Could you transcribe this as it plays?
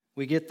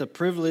We get the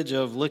privilege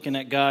of looking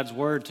at God's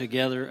Word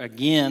together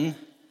again.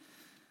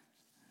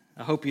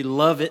 I hope you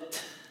love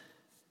it.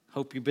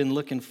 Hope you've been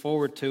looking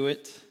forward to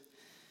it.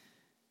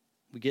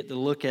 We get to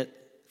look at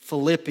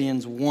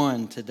Philippians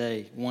 1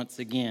 today once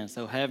again.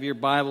 So have your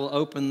Bible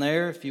open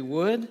there if you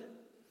would.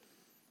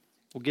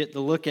 We'll get to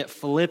look at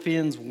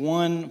Philippians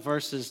 1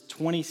 verses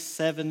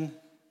 27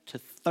 to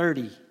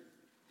 30.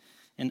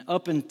 And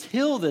up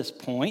until this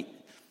point,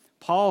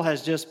 Paul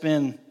has just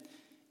been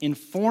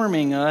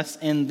informing us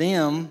and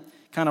them,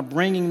 kind of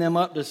bringing them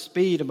up to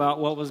speed about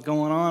what was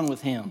going on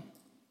with him.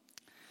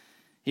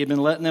 He had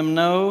been letting them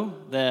know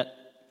that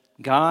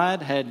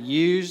God had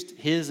used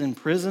his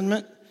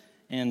imprisonment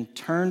and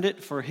turned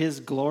it for his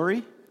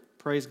glory.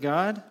 Praise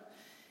God.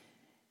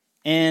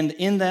 And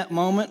in that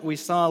moment, we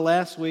saw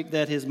last week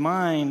that his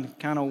mind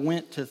kind of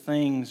went to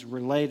things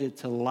related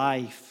to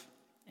life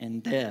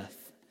and death.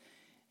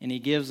 And he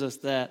gives us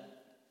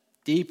that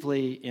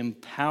deeply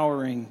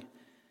empowering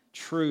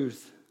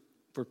truth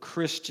for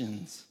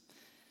Christians,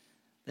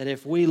 that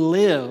if we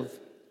live,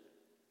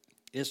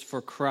 it's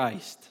for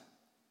Christ.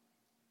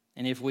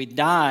 And if we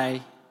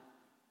die,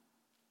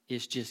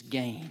 it's just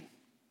gain.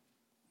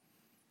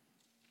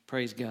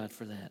 Praise God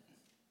for that.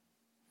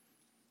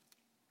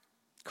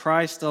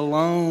 Christ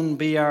alone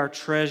be our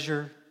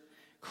treasure.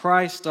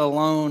 Christ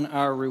alone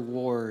our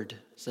reward,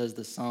 says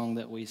the song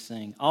that we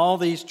sing. All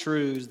these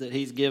truths that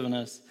he's given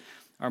us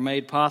are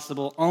made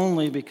possible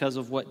only because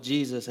of what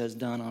Jesus has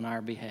done on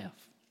our behalf.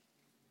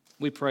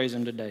 We praise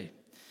him today.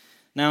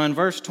 Now in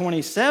verse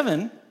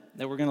 27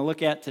 that we're going to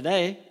look at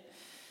today,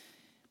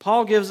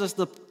 Paul gives us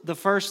the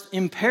first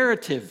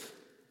imperative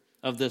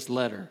of this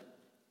letter.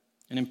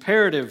 An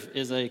imperative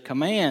is a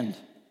command.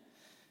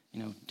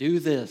 Do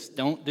this,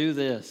 don't do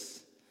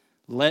this.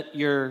 Let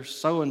your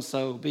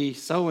so-and-so be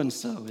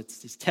so-and-so.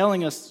 He's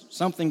telling us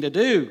something to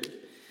do.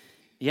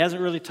 He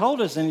hasn't really told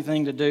us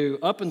anything to do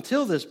up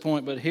until this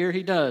point, but here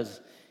he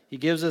does. He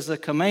gives us a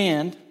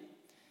command,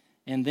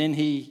 and then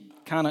he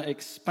kind of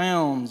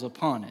expounds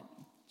upon it.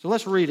 So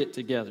let's read it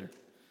together.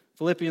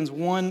 Philippians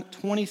 1,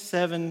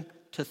 27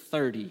 to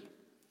 30.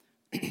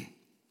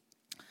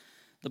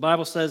 The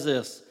Bible says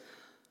this: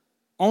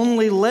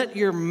 "Only let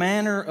your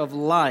manner of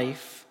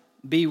life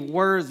be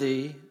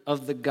worthy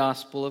of the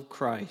gospel of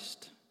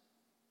Christ,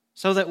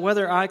 so that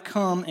whether I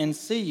come and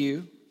see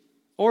you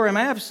or am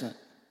absent,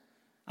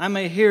 I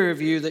may hear of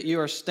you that you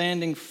are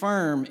standing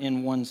firm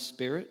in one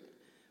spirit,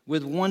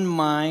 with one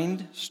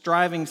mind,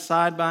 striving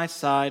side by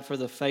side for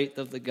the faith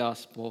of the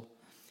gospel,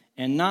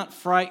 and not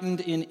frightened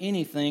in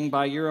anything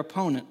by your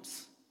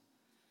opponents.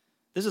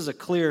 This is a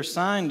clear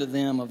sign to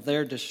them of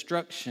their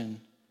destruction,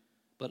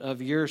 but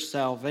of your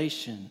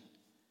salvation,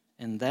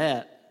 and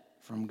that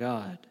from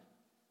God.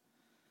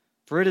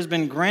 For it has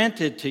been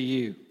granted to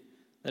you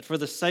that for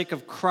the sake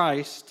of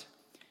Christ,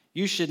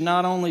 you should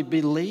not only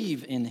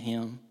believe in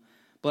him,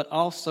 but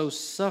also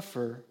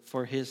suffer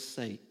for his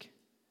sake,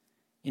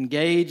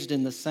 engaged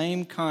in the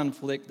same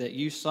conflict that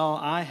you saw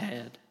I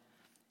had,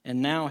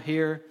 and now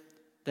hear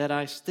that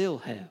I still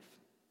have."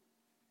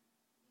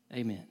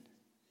 Amen.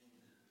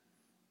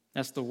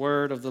 That's the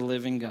word of the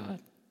living God.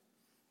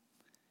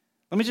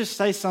 Let me just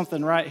say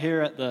something right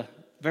here at the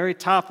very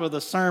top of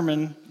the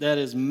sermon that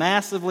is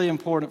massively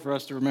important for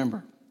us to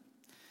remember.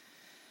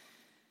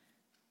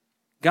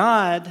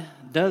 God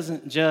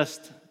doesn't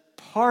just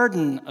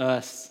pardon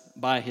us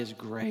by his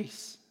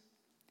grace.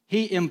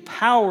 He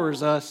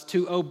empowers us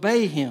to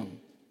obey him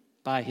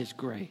by his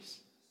grace.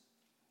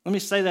 Let me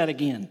say that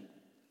again.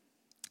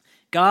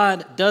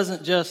 God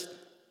doesn't just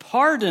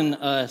pardon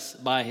us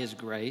by his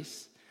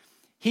grace.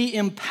 He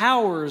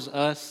empowers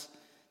us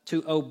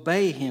to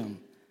obey him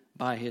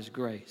by his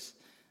grace.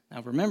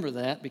 Now remember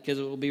that, because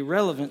it will be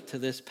relevant to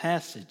this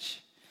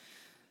passage.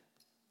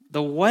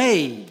 The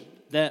way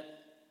that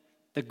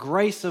the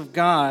grace of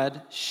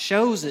God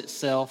shows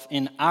itself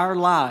in our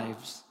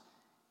lives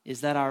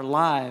is that our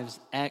lives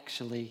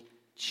actually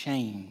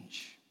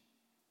change.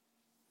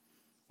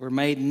 We're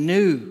made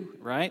new,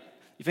 right?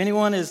 If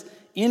anyone is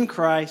in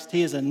Christ,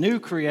 he is a new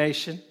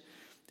creation.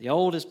 The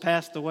old has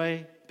passed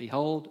away.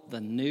 Behold, the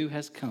new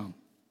has come.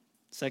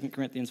 2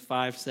 Corinthians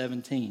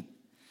 5:17.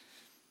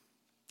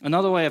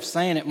 Another way of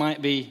saying it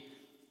might be,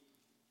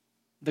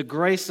 the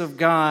grace of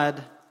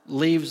God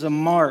leaves a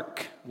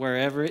mark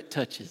wherever it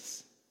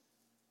touches.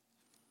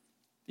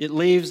 It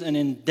leaves an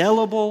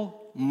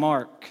indelible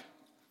mark.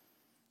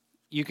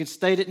 You can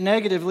state it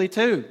negatively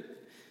too.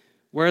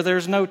 Where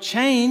there's no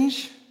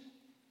change,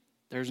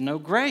 there's no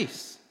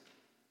grace.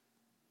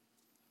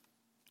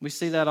 We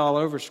see that all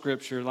over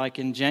Scripture, like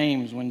in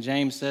James, when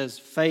James says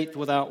faith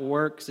without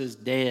works is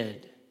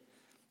dead.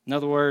 In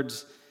other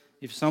words,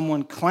 if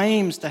someone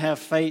claims to have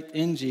faith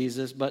in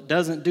Jesus but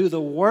doesn't do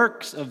the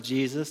works of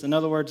Jesus, in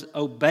other words,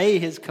 obey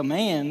his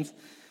commands,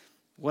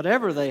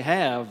 whatever they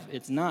have,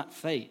 it's not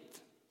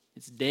faith.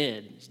 It's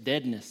dead. It's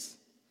deadness.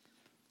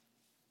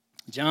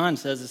 John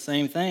says the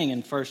same thing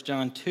in 1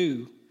 John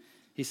 2.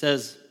 He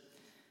says,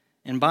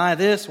 "And by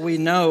this we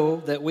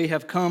know that we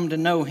have come to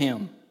know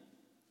him,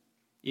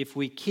 if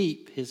we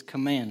keep his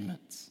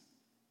commandments.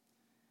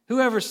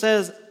 Whoever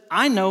says,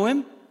 I know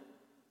him,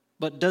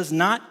 but does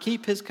not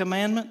keep his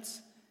commandments,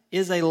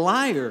 is a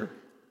liar,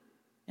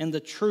 and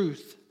the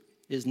truth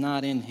is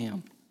not in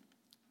him.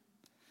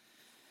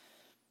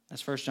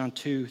 That's 1 John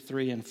 2,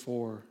 3, and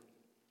 4.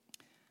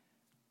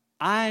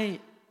 I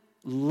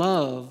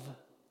love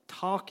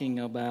talking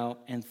about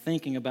and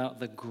thinking about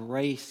the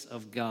grace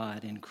of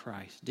God in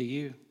Christ. Do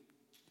you?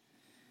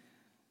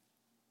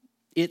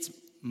 It's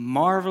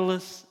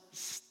marvelous,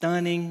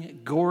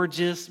 stunning,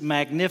 gorgeous,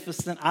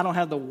 magnificent. I don't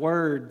have the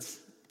words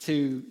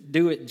to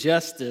do it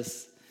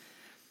justice.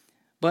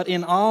 But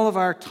in all of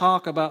our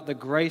talk about the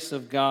grace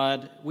of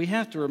God, we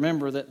have to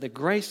remember that the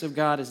grace of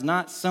God is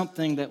not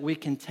something that we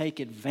can take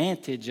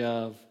advantage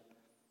of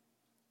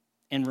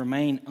and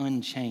remain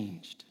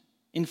unchanged.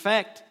 In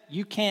fact,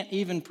 you can't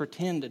even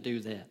pretend to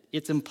do that.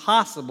 It's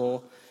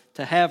impossible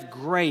to have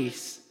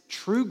grace,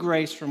 true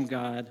grace from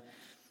God,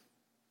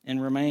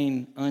 and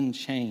remain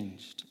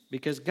unchanged.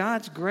 Because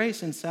God's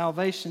grace and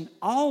salvation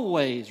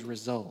always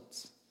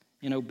results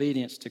in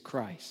obedience to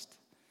Christ.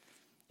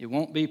 It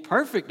won't be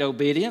perfect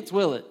obedience,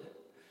 will it?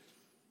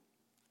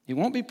 It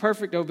won't be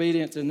perfect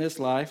obedience in this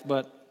life,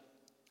 but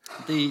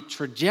the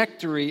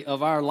trajectory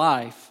of our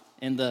life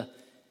and the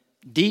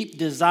deep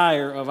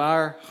desire of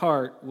our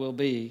heart will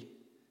be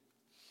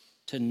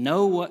to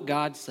know what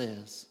God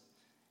says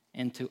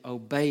and to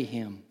obey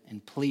Him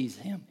and please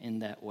Him in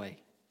that way.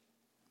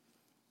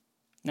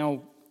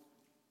 Now,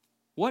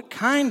 what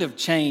kind of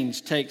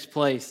change takes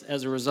place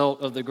as a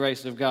result of the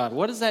grace of God?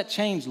 What does that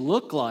change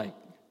look like?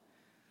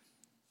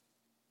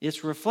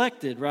 It's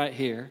reflected right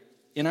here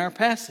in our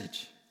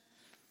passage.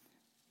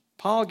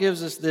 Paul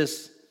gives us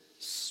this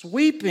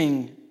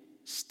sweeping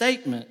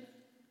statement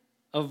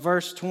of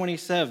verse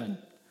 27.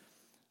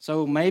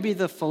 So maybe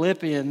the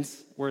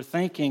Philippians were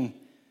thinking,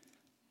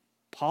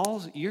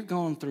 Paul, you're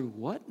going through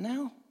what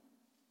now?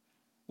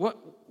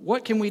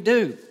 What can we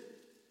do?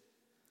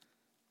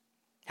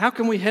 How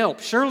can we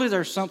help? Surely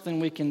there's something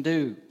we can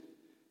do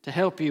to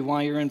help you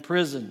while you're in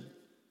prison.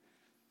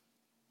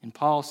 And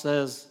Paul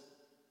says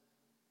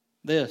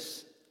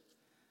this,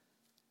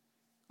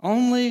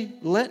 only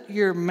let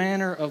your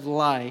manner of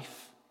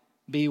life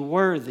be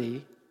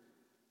worthy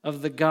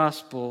of the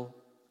gospel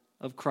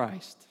of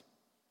Christ.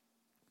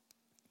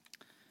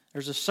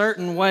 There's a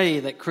certain way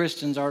that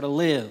Christians are to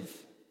live.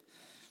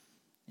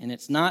 And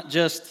it's not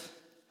just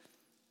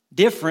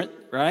different,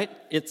 right?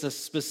 It's a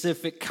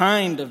specific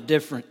kind of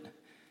different.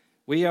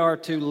 We are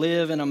to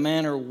live in a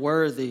manner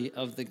worthy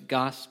of the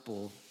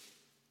gospel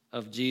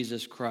of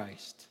Jesus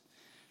Christ.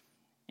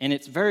 And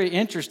it's very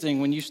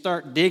interesting when you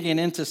start digging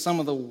into some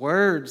of the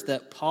words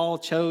that Paul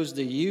chose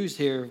to use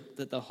here,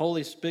 that the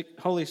Holy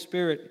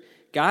Spirit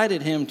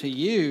guided him to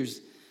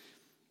use.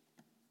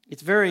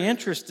 It's very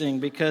interesting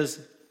because,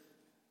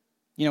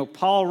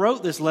 Paul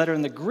wrote this letter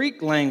in the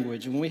Greek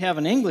language. When we have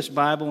an English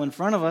Bible in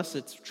front of us,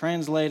 it's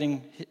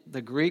translating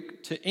the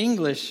Greek to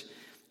English.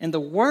 And the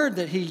word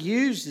that he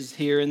uses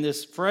here in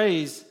this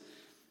phrase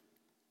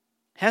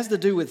has to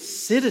do with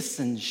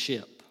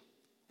citizenship.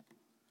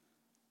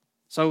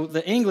 So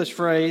the English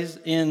phrase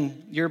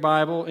in your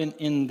Bible,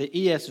 in the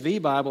ESV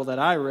Bible that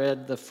I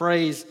read, the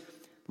phrase,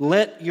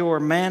 let your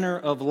manner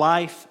of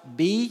life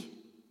be,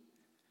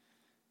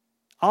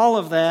 all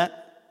of that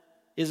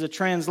is a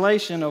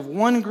translation of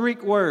one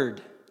Greek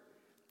word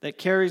that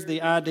carries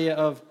the idea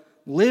of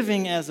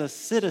living as a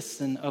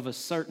citizen of a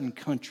certain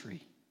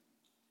country.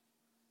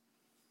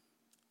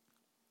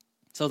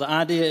 So the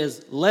idea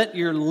is, let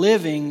your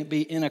living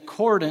be in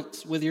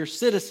accordance with your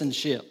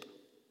citizenship.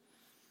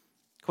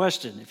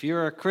 Question, if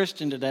you're a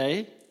Christian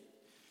today,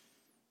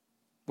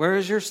 where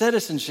is your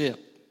citizenship?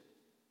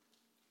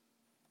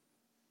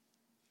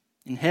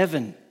 In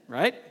heaven,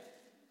 right?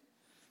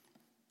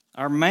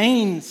 Our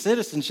main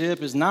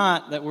citizenship is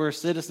not that we're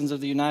citizens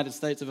of the United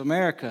States of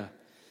America.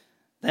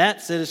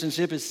 That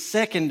citizenship is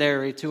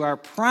secondary to our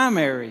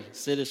primary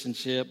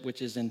citizenship,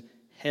 which is in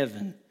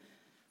heaven.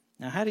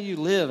 Now, how do you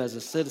live as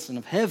a citizen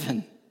of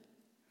heaven?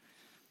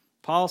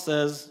 Paul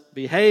says,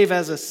 behave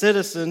as a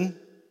citizen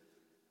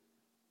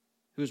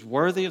who's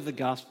worthy of the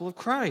gospel of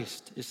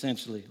Christ,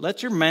 essentially.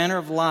 Let your manner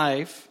of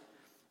life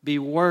be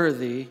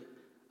worthy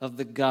of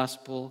the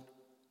gospel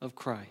of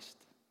Christ.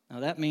 Now,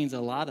 that means a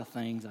lot of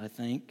things, I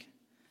think.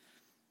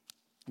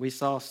 We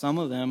saw some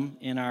of them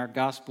in our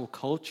gospel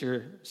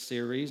culture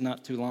series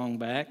not too long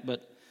back,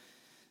 but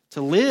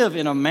to live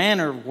in a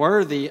manner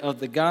worthy of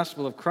the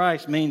gospel of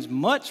Christ means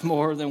much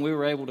more than we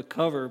were able to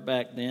cover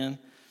back then.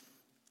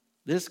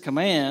 This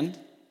command,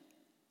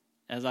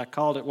 as I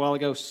called it a while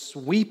ago,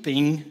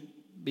 sweeping,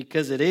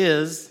 because it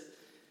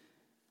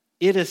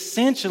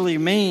essentially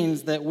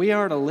means that we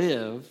are to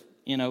live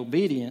in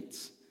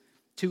obedience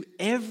to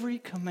every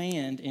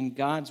command in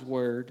God's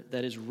word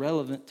that is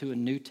relevant to a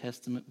New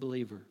Testament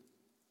believer.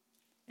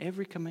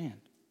 Every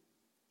command.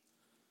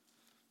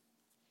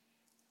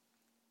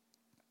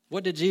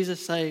 What did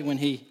Jesus say when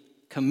he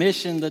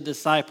commissioned the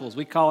disciples?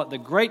 We call it the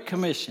Great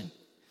Commission.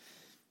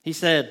 He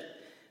said,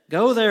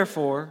 go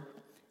therefore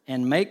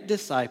and make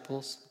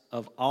disciples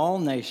of all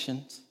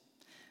nations,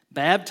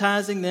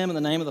 baptizing them in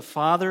the name of the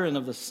Father and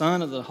of the Son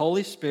and of the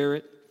Holy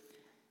Spirit,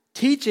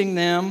 teaching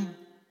them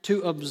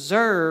to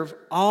observe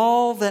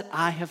all that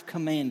I have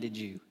commanded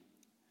you.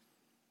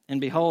 And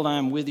behold, I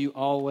am with you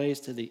always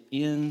to the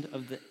end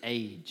of the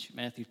age.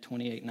 Matthew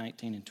 28,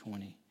 19 and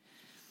 20.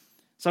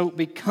 So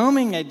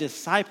becoming a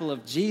disciple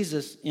of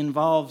Jesus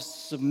involves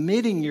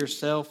submitting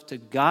yourself to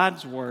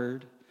God's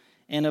word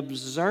and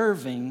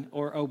observing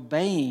or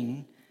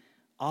obeying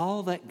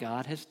all that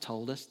God has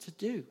told us to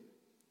do.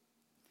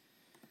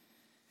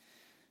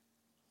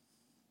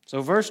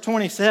 So verse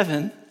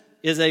 27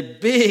 is a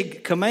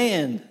big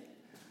command.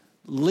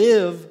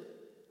 Live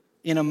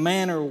in a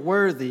manner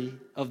worthy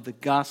of the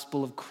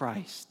gospel of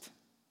Christ.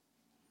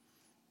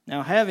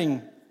 Now,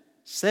 having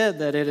said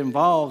that it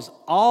involves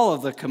all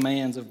of the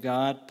commands of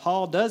God,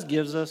 Paul does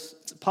give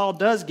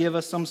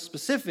us some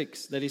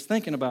specifics that he's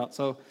thinking about.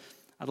 So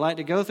I'd like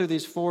to go through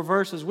these 4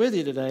 verses with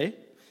you today,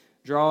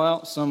 draw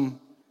out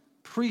some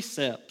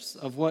precepts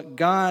of what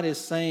God is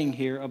saying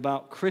here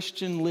about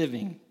Christian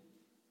living.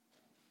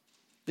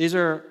 These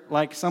are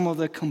like some of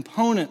the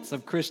components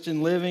of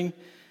Christian living.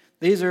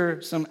 These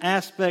are some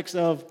aspects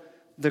of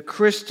the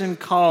Christian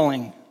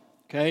calling,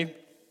 okay?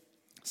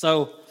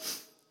 So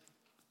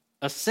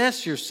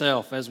assess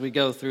yourself as we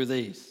go through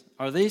these.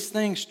 Are these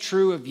things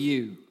true of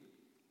you?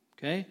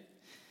 Okay?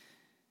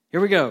 Here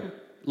we go.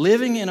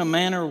 Living in a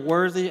manner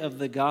worthy of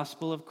the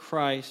gospel of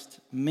Christ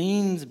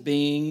means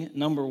being,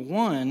 number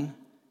 1,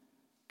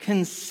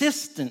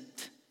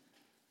 consistent.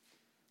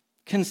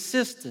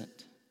 Consistent.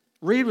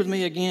 Read with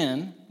me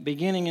again,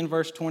 beginning in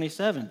verse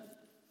 27.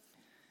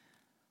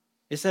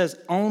 It says,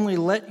 only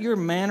let your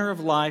manner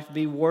of life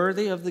be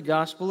worthy of the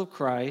gospel of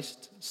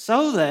Christ,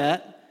 so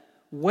that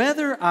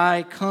whether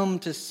I come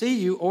to see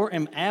you or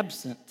am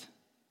absent,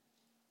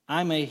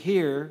 I may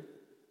hear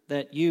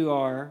that you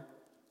are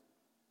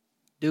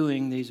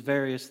doing these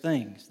various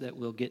things that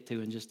we'll get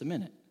to in just a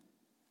minute.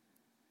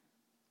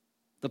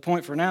 The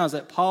point for now is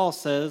that Paul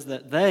says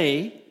that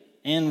they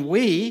and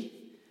we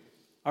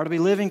are to be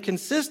living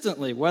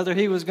consistently, whether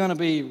he was going to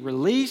be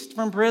released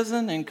from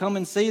prison and come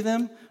and see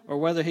them, or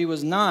whether he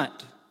was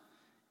not,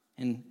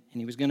 and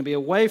he was going to be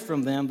away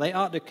from them. They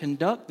ought to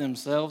conduct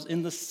themselves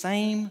in the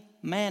same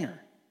manner,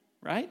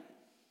 right?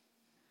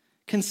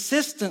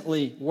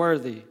 Consistently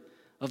worthy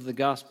of the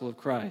gospel of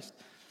Christ.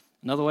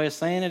 Another way of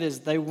saying it is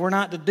they were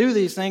not to do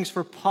these things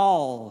for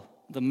Paul,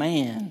 the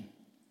man.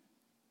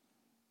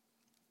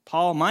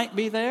 Paul might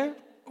be there,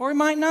 or he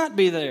might not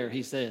be there,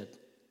 he said.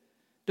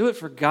 Do it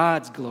for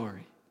God's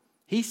glory.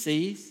 He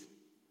sees.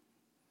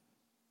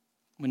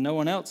 When no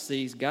one else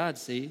sees, God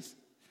sees.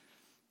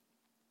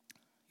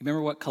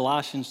 Remember what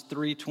Colossians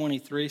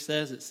 3:23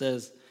 says? It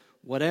says,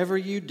 whatever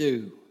you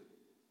do,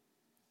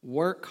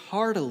 work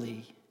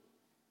heartily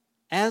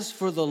as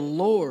for the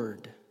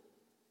Lord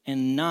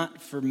and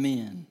not for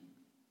men.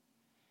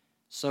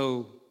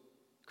 So,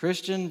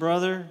 Christian,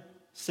 brother,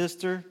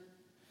 sister,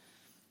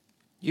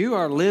 you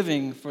are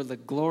living for the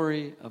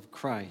glory of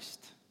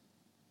Christ,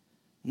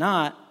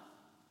 not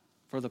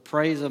for the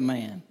praise of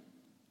man,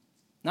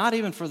 not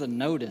even for the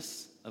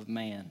notice of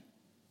man.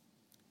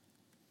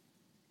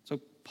 So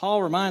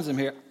Paul reminds them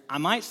here, I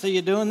might see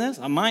you doing this,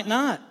 I might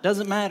not.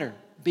 Doesn't matter.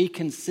 Be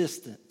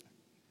consistent.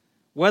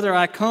 Whether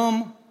I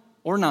come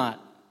or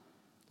not,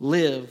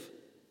 live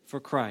for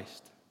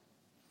Christ.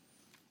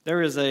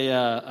 There is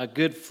a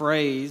good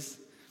phrase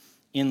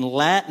in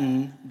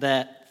Latin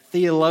that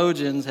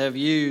theologians have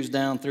used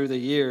down through the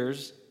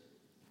years.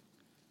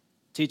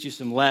 Teach you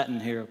some Latin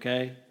here,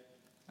 okay?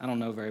 I don't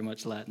know very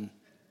much Latin.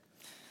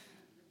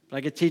 But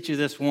I could teach you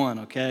this one,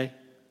 okay?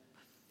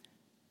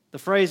 The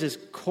phrase is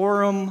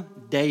coram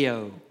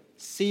Deo.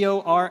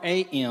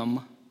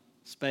 C-O-R-A-M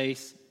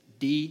space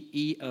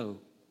D-E-O.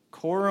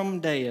 Coram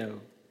Deo.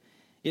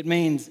 It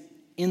means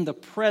in the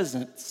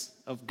presence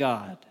of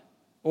God,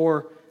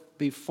 or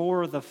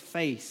before the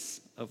face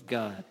of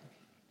God.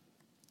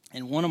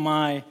 And one of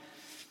my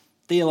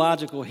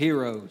theological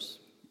heroes,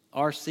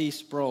 R.C.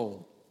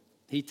 Sproul,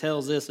 he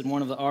tells this in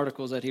one of the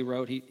articles that he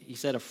wrote. He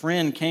said a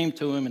friend came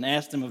to him and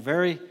asked him a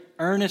very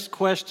earnest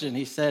question.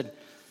 He said,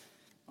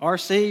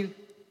 R.C.,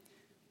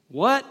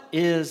 what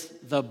is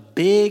the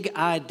big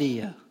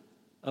idea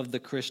of the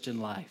Christian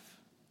life?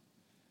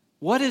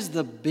 What is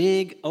the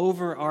big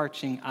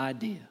overarching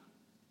idea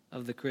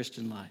of the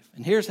Christian life?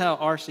 And here's how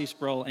R.C.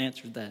 Sproul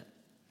answered that.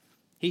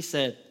 He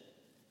said,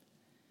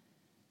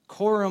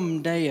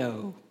 Coram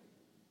Deo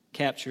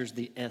captures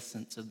the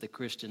essence of the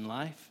Christian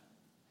life.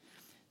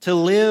 To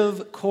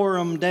live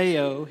coram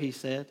Deo, he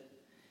said,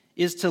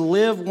 is to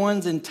live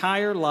one's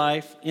entire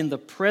life in the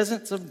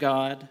presence of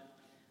God,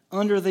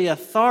 under the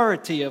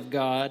authority of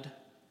God,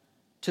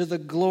 to the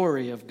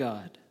glory of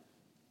God.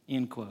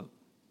 End quote.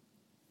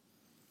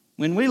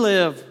 When we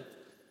live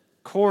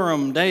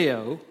coram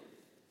Deo,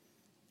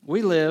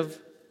 we live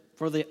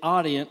for the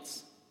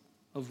audience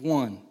of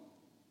one,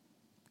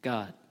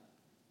 God.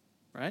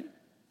 Right?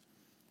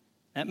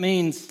 That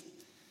means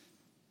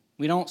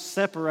we don't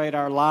separate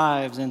our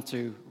lives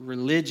into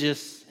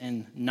religious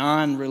and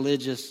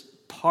non-religious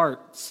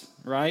parts,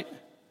 right?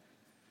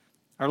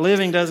 Our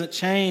living doesn't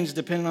change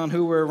depending on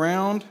who we're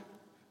around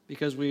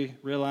because we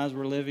realize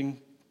we're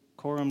living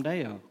coram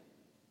Deo.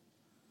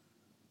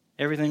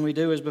 Everything we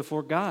do is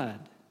before God.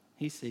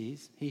 He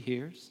sees, He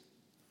hears.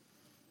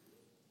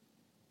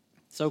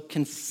 So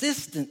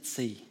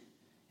consistency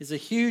is a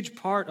huge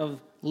part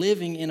of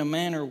living in a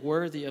manner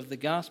worthy of the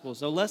gospel.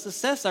 So let's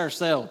assess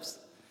ourselves.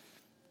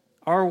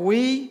 Are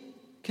we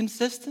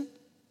consistent?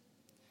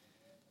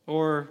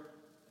 Or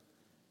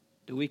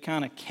do we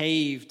kind of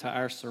cave to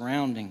our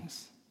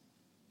surroundings?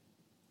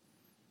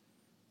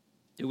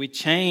 Do we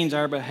change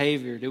our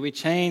behavior? Do we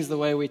change the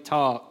way we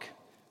talk?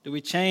 Do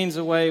we change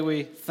the way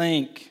we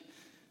think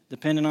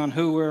depending on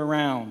who we're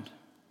around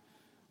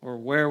or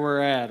where we're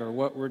at or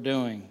what we're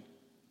doing?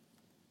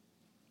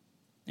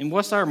 And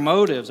what's our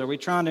motives? Are we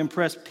trying to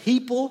impress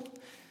people,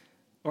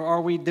 or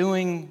are we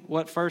doing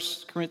what 1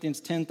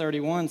 Corinthians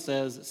 10:31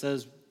 says? It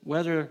says,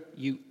 whether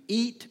you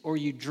eat or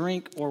you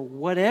drink or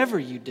whatever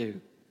you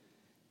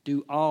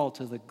do all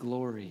to the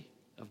glory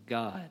of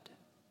God.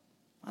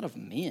 Not of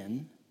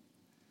men,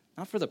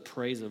 not for the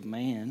praise of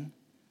man,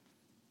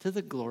 to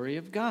the glory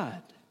of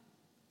God.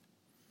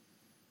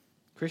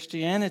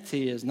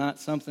 Christianity is not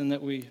something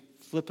that we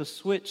flip a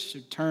switch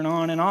to turn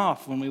on and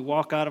off. When we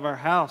walk out of our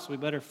house, we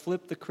better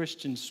flip the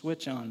Christian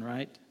switch on,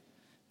 right?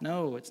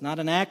 No, it's not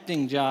an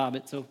acting job.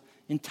 It's an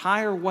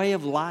entire way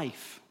of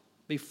life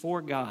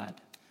before God,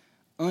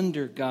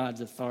 under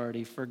God's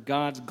authority, for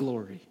God's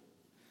glory.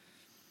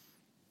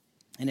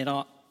 And it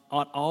ought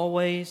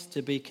always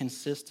to be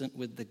consistent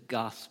with the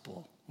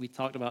gospel. We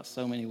talked about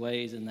so many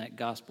ways in that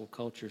gospel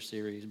culture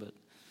series, but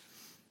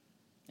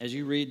as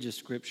you read the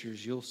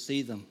scriptures, you'll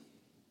see them.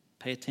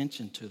 Pay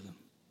attention to them.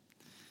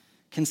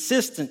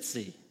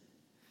 Consistency.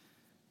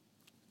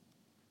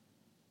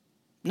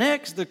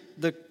 Next,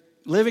 the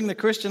living the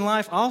Christian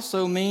life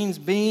also means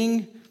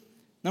being,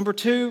 number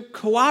 2,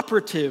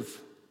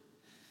 cooperative.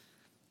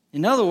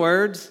 In other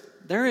words,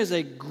 there is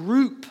a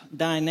group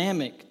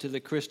dynamic to the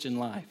Christian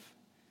life.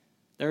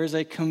 There is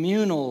a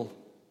communal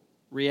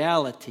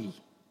reality.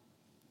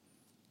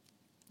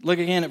 Look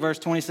again at verse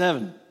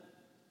 27.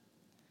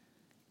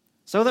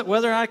 So that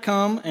whether I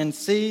come and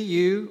see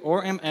you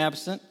or am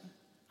absent,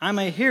 I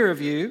may hear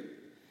of you,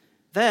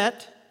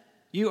 that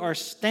you are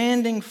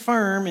standing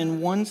firm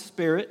in one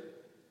spirit,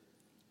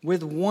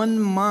 with one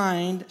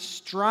mind,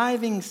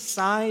 striving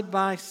side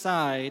by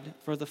side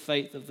for the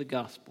faith of the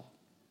gospel.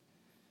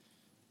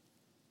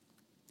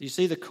 Do you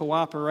see the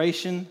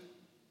cooperation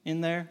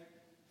in there?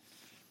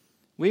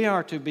 We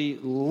are to be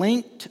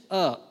linked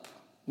up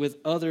with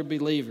other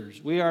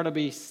believers. We are to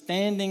be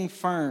standing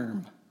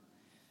firm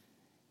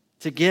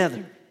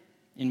together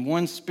in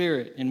one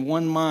spirit, in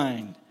one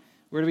mind.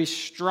 We're to be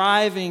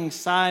striving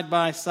side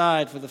by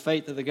side for the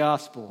faith of the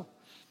gospel.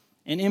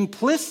 And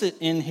implicit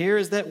in here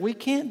is that we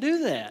can't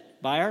do that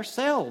by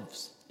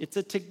ourselves. It's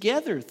a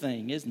together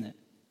thing, isn't it?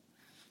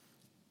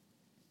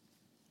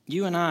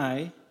 You and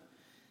I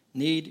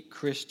need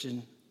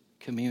Christian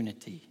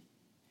community.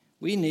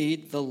 We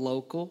need the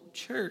local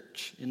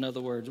church. In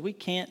other words, we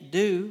can't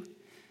do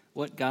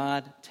what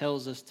God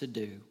tells us to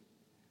do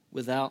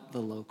without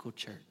the local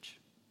church.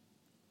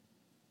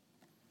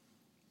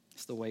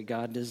 It's the way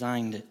God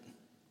designed it.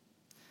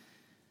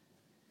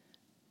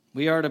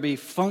 We are to be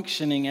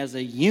functioning as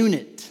a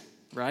unit,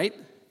 right?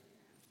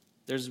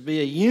 There's to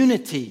be a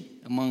unity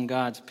among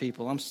God's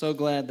people. I'm so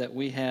glad that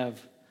we have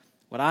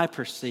what I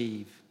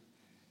perceive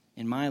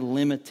in my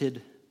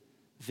limited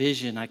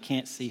vision. I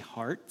can't see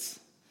hearts,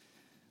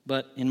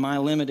 but in my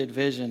limited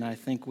vision, I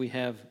think we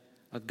have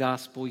a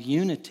gospel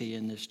unity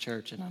in this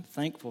church, and I'm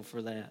thankful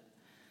for that.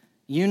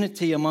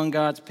 Unity among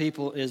God's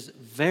people is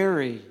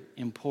very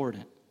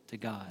important to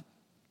God.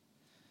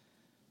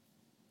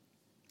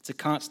 It's a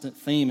constant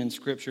theme in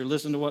Scripture.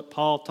 Listen to what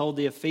Paul told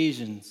the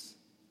Ephesians,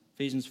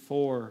 Ephesians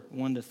 4,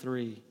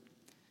 1-3.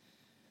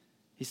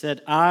 He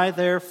said, I,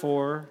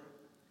 therefore,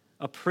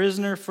 a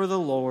prisoner for the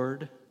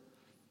Lord,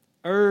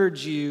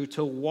 urge you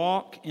to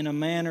walk in a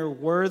manner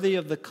worthy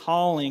of the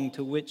calling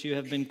to which you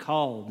have been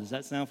called. Does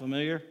that sound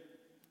familiar?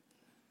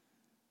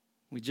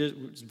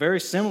 It's very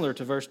similar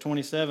to verse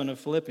 27 of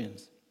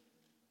Philippians.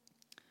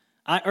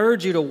 I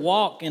urge you to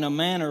walk in a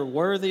manner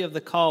worthy of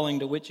the calling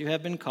to which you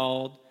have been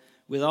called,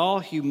 with all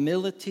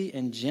humility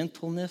and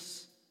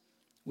gentleness,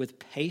 with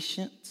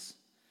patience,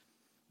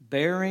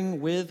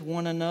 bearing with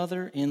one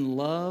another in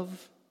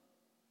love,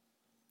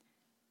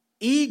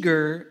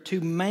 eager to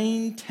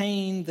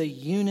maintain the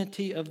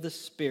unity of the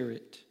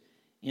Spirit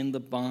in the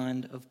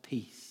bond of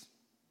peace.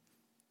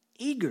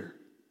 Eager.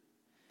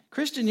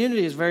 Christian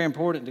unity is very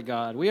important to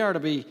God. We are to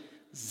be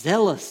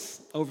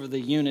zealous over the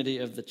unity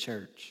of the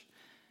church.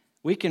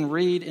 We can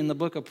read in the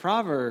book of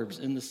Proverbs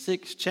in the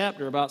 6th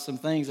chapter about some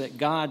things that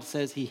God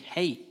says He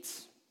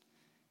hates,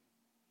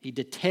 He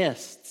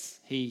detests,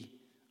 He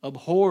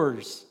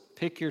abhors.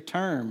 Pick your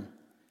term.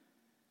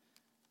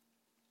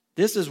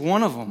 This is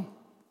one of them.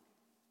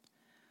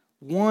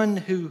 One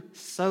who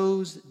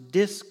sows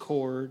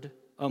discord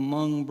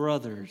among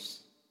brothers.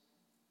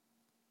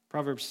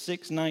 Proverbs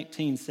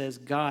 6:19 says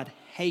God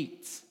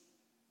hates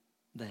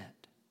that.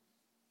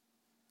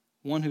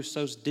 one who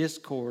sows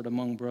discord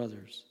among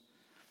brothers.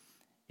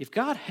 If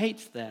God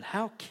hates that,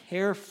 how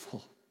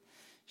careful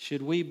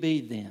should we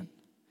be then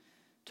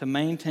to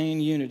maintain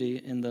unity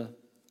in the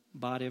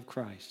body of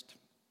Christ?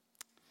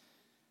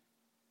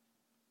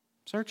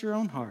 Search your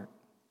own heart.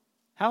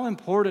 How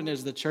important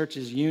is the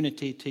church's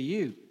unity to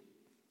you?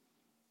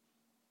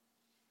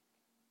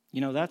 You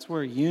know, that's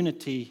where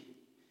unity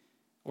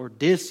or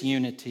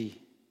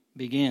disunity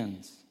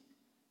begins,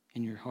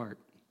 in your heart.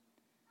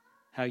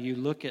 How you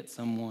look at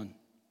someone,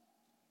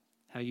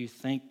 how you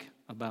think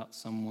about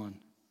someone.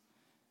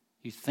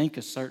 You think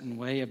a certain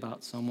way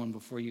about someone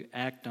before you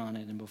act on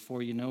it, and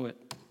before you know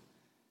it,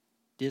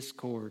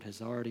 discord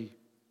has already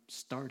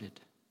started.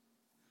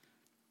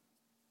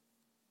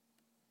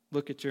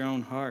 Look at your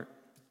own heart.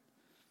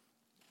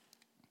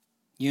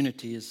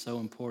 Unity is so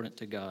important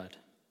to God.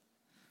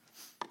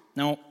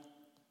 Now,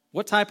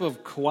 what type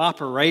of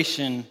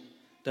cooperation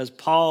does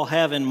Paul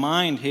have in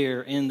mind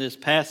here in this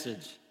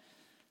passage?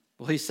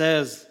 Well, he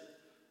says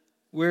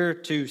we're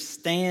to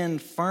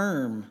stand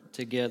firm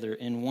together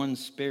in one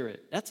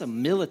spirit. That's a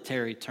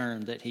military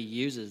term that he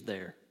uses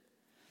there.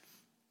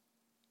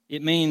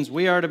 It means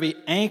we are to be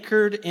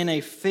anchored in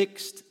a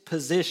fixed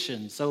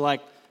position. So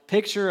like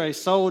picture a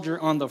soldier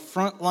on the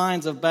front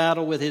lines of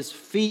battle with his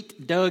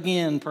feet dug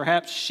in,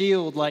 perhaps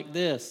shield like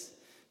this,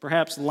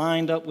 perhaps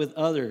lined up with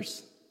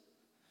others,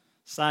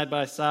 side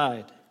by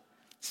side.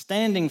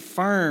 Standing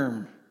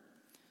firm.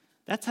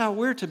 That's how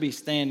we're to be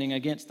standing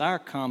against our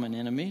common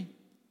enemy,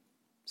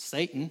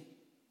 Satan.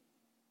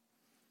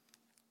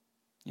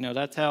 You know,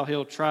 that's how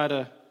he'll try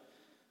to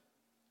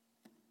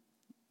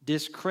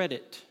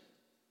discredit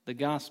the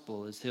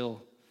gospel, is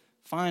he'll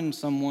find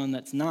someone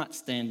that's not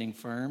standing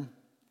firm.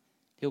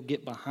 He'll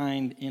get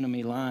behind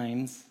enemy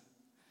lines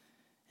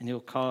and he'll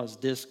cause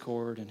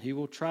discord, and he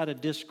will try to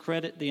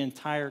discredit the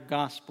entire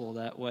gospel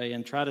that way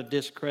and try to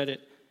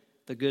discredit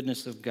the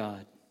goodness of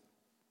God.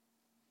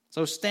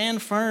 So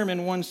stand firm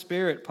in one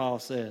spirit, Paul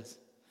says.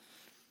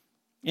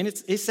 And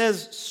it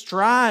says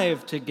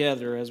strive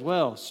together as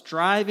well,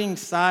 striving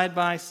side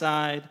by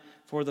side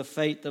for the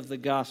faith of the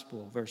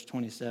gospel, verse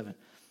 27.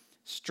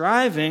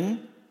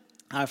 Striving,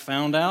 I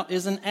found out,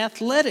 is an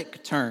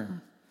athletic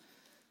term.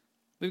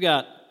 We've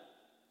got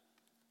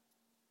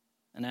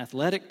an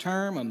athletic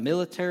term, a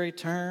military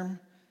term,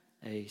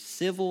 a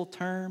civil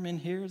term in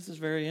here. This is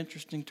very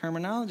interesting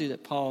terminology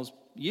that Paul's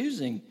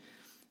using.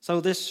 So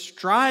this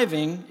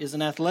striving is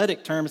an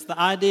athletic term. It's the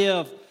idea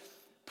of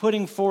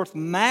putting forth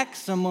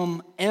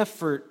maximum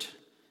effort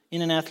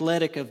in an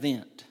athletic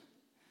event.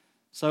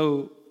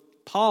 So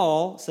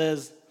Paul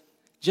says,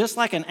 just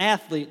like an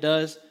athlete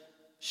does,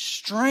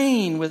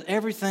 strain with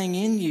everything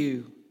in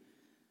you,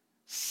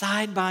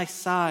 side by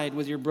side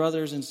with your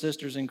brothers and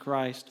sisters in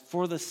Christ,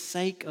 for the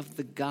sake of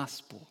the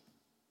gospel.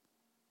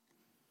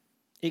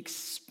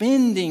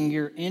 Expending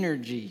your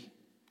energy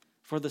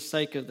for the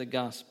sake of the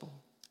gospel.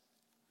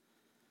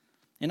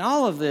 And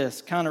all of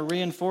this kind of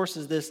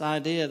reinforces this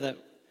idea that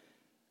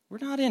we're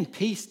not in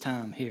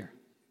peacetime here.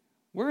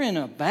 We're in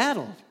a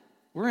battle.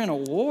 We're in a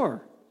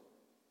war.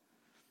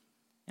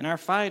 And our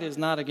fight is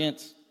not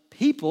against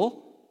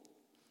people.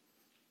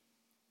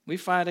 We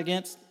fight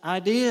against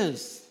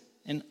ideas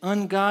and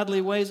ungodly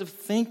ways of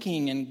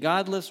thinking and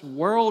godless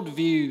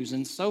worldviews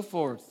and so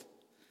forth.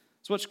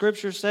 That's what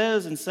Scripture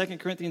says in 2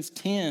 Corinthians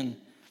 10. It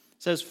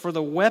says, "For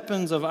the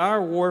weapons of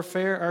our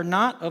warfare are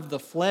not of the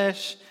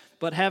flesh,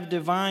 but have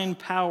divine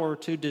power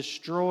to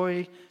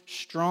destroy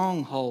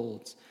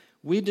strongholds.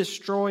 We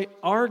destroy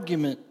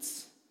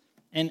arguments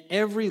and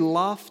every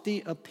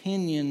lofty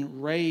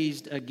opinion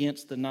raised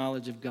against the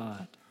knowledge of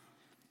God,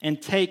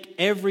 and take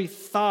every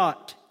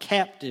thought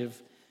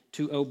captive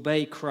to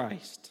obey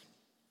Christ."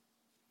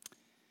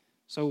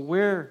 So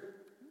we're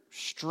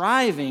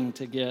striving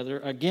together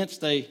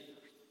against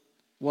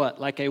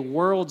like a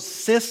world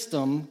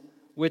system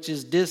which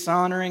is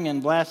dishonoring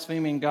and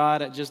blaspheming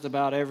God at just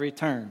about every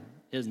turn,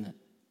 isn't it?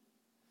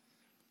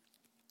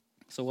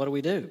 So what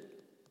do?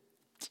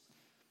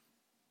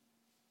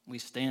 We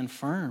stand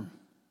firm.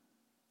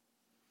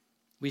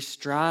 We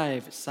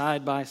strive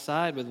side by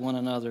side with one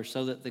another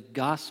so that the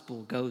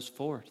gospel goes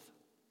forth.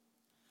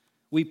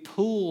 We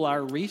pool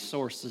our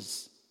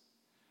resources.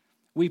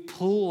 We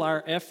pool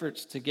our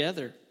efforts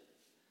together.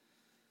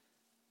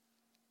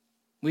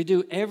 We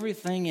do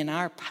everything in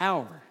our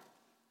power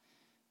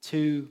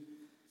to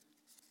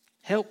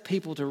help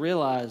people to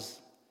realize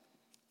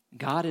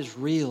God is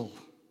real.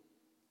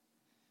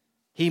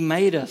 He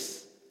made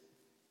us.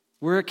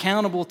 We're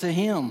accountable to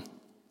Him.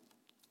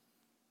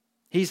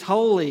 He's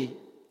holy.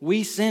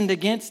 We sinned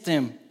against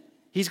Him.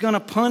 He's going to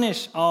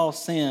punish all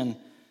sin.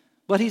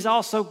 But He's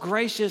also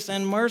gracious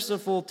and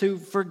merciful to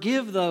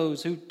forgive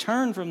those who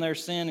turn from their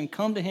sin and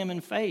come to Him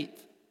in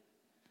faith.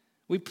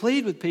 We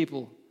plead with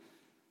people,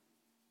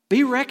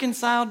 be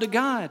reconciled to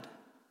God.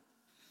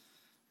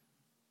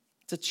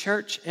 It's a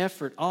church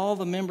effort. All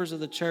the members of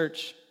the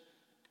church,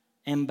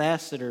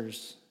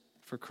 ambassadors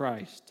for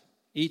Christ,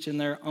 each in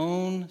their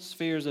own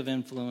spheres of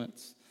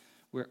influence.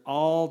 We're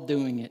all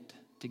doing it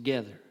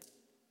together.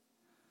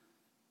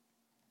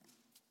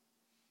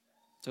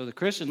 So the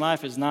Christian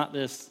life is not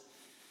this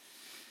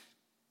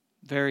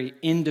very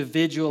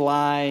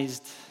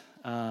individualized,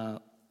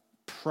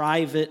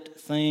 private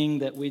thing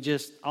that we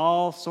just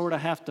all sort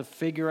of have to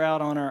figure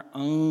out on our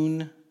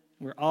own.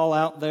 We're all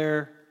out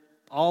there,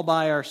 all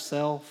by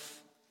ourselves.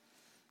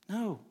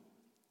 No.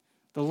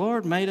 The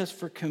Lord made us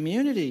for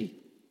community.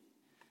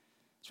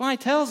 That's why He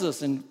tells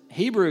us in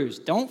Hebrews,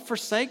 don't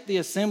forsake the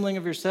assembling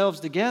of yourselves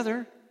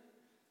together.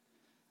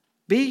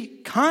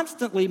 Be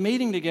constantly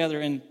meeting together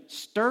and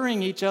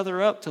stirring each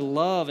other up to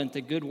love and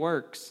to good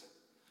works.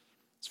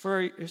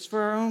 It's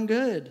for our own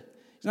good.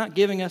 He's not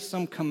giving us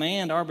some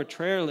command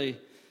arbitrarily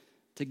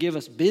to give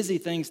us busy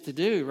things to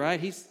do, right?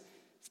 He's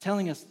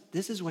telling us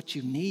this is what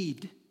you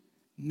need.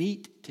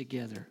 Meet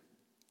together.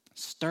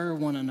 Stir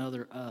one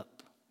another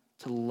up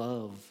to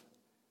love,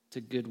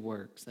 to good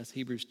works. That's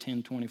Hebrews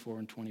 10, 24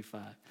 and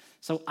 25.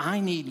 So I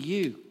need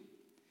you.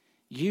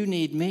 You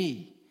need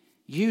me.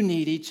 You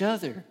need each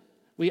other.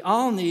 We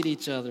all need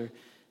each other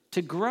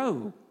to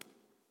grow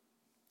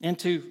and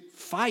to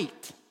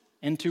fight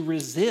and to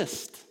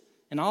resist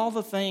and all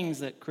the things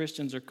that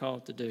Christians are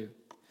called to do.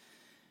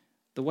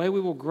 The way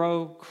we will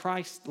grow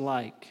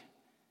Christ-like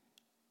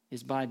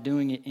is by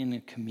doing it in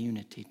a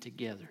community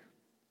together.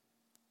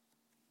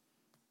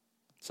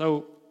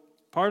 So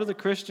part of the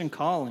Christian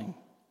calling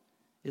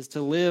is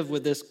to live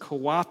with this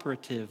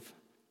cooperative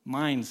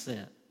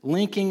mindset,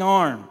 linking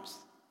arms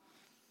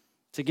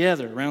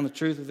together around the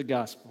truth of the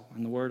gospel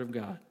and the Word of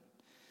God.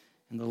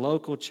 And the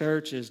local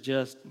church is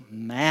just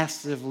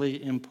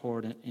massively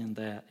important in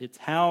that. It's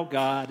how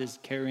God is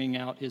carrying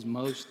out His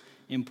most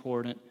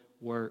important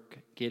work,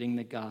 getting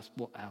the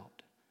gospel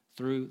out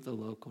through the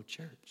local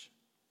church.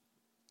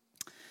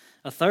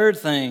 A third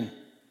thing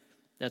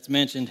that's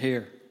mentioned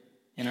here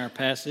in our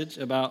passage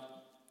about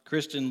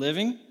Christian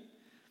living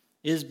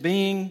is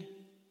being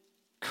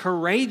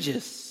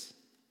courageous.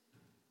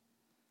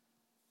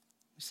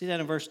 We see that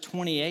in verse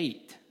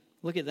 28.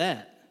 Look at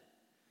that.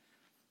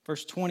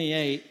 Verse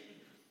 28,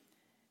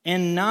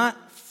 and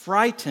not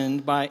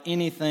frightened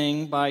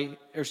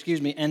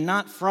and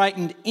not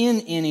frightened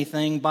in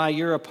anything by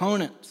your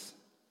opponents.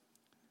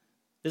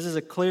 This is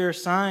a clear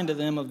sign to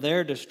them of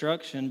their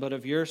destruction, but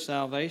of your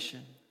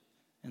salvation,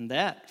 and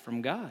that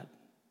from God.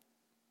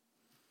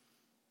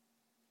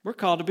 We're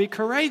called to be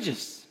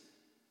courageous.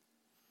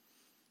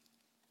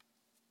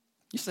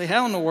 You say,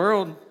 how in the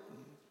world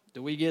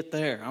do we get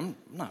there? I'm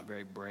not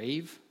very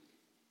brave.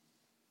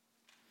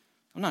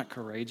 I'm not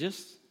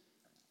courageous.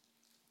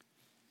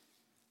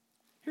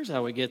 Here's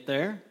how we get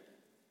there.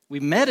 We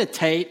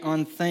meditate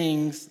on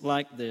things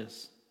like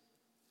this.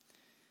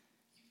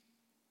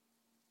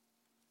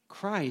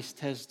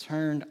 Christ has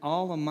turned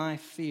all of my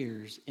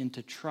fears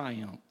into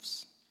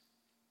triumphs.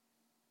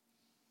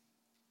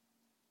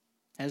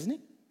 Hasn't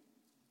He?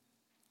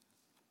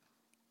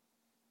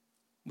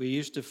 We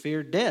used to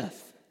fear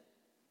death.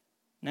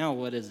 Now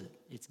what is it?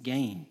 It's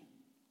gain.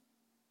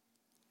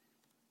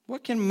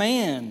 What can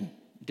man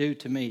do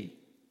to me?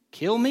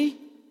 Kill me?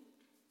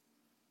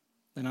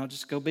 Then I'll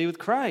just go be with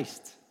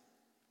Christ.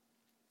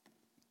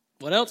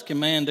 What else can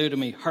man do to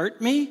me? Hurt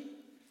me?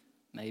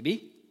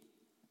 Maybe.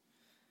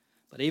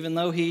 But even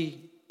though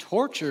he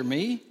torture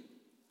me,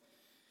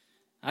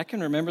 I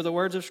can remember the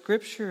words of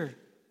Scripture.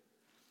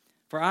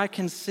 For I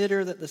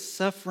consider that the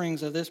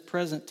sufferings of this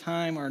present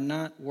time are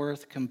not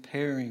worth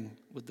comparing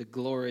with the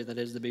glory that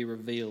is to be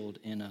revealed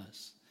in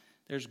us.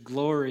 There's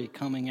glory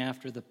coming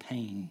after the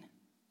pain.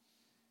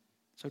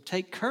 So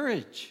take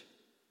courage.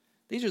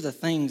 These are the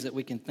things that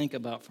we can think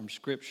about from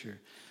Scripture.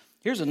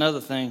 Here's another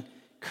thing.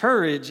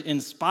 Courage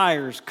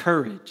inspires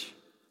courage.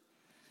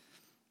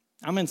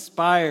 I'm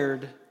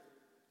inspired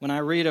when I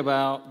read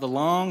about the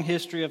long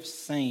history of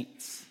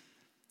saints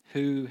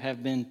who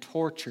have been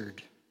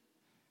tortured,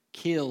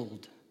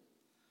 killed,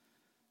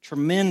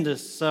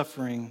 tremendous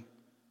suffering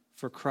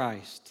for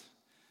Christ,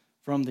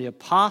 from the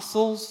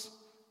apostles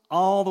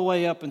all the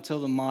way up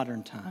until the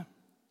modern time.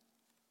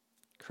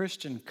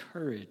 Christian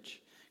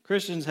courage.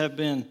 Christians have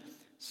been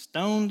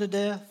stoned to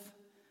death,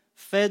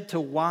 fed to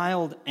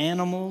wild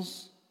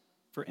animals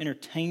for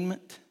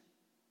entertainment,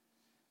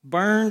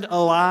 burned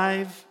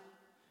alive,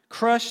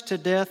 crushed to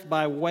death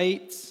by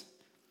weights,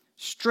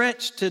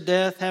 stretched to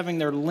death having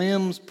their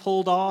limbs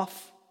pulled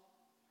off,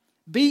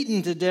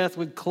 beaten to death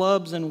with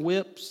clubs and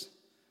whips,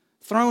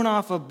 thrown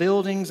off of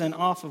buildings and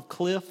off of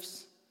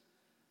cliffs,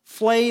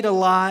 flayed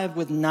alive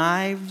with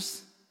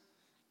knives,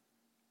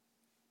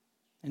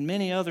 and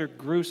many other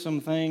gruesome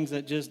things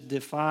that just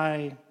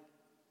defy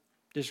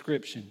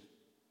description.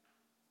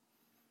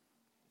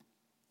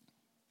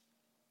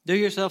 Do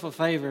yourself a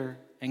favor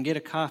and get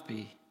a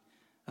copy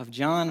of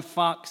John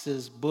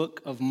Fox's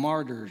Book of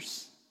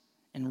Martyrs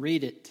and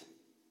read it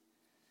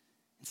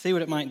and see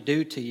what it might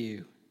do to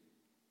you.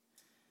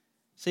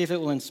 See if it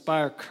will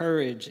inspire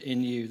courage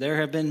in you. There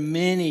have been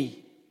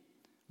many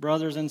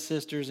brothers and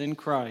sisters in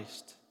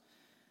Christ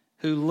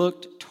who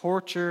looked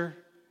torture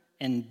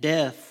and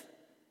death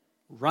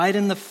right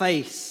in the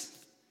face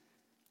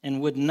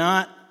and would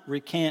not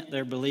recant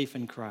their belief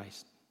in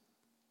Christ.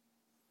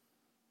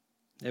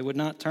 They would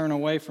not turn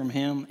away from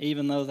him,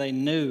 even though they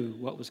knew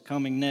what was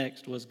coming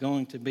next was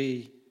going to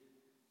be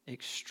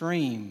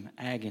extreme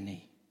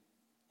agony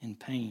and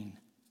pain.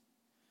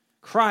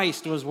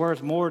 Christ was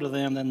worth more to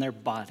them than their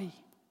body.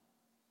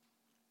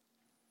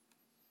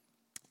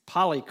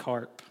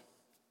 Polycarp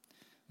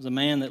was a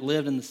man that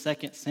lived in the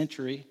 2nd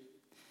century.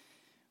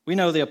 We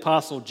know the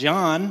Apostle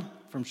John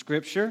from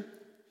Scripture,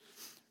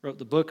 wrote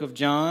the book of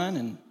John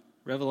and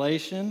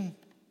Revelation,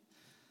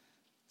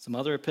 some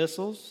other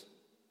epistles.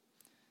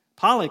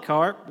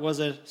 Polycarp was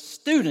a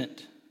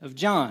student of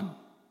John.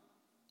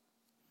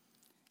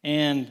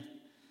 And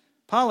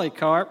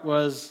Polycarp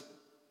was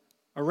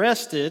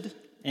arrested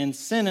and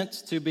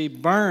sentenced to be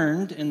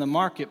burned in the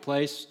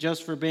marketplace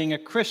just for being a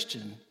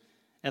Christian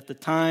at the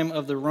time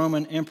of the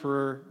Roman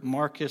Emperor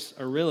Marcus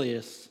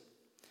Aurelius.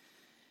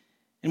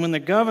 And when the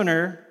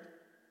governor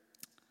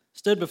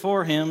stood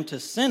before him to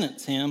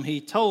sentence him,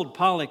 he told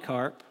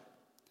Polycarp,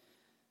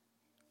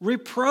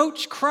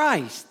 "Reproach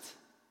Christ,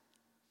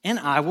 and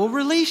I will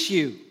release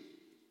you."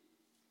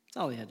 That's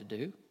all he had to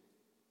do.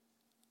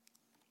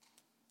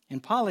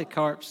 And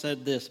Polycarp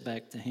said this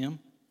back to him,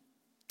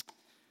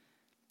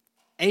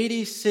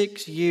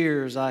 86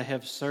 years I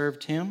have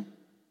served him,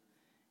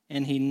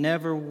 and he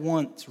never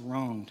once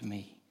wronged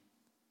me.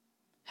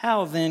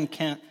 How then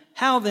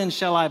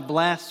shall I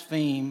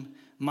blaspheme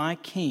my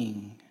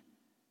king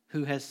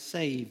who has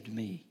saved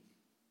me?"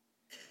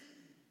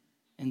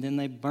 And then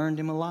they burned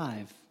him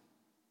alive.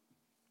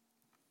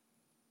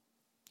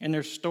 And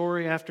there's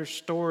story after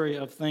story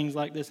of things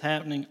like this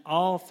happening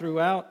all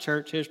throughout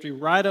church history,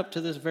 right up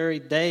to this very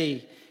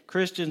day.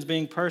 Christians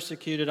being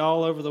persecuted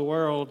all over the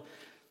world.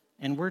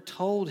 And we're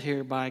told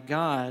here by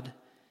God,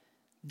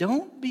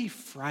 don't be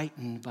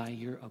frightened by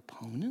your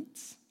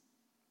opponents.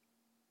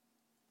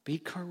 Be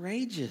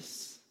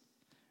courageous.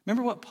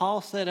 Remember what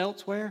Paul said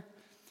elsewhere?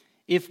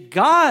 If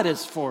God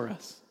is for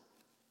us,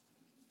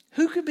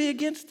 who could be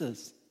against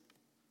us?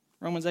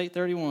 Romans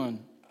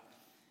 8:31.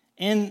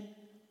 And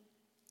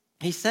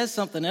he says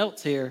something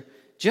else here.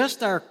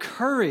 Just our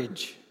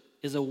courage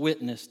is a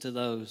witness to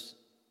those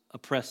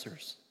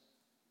oppressors.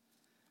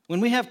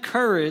 When we have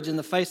courage in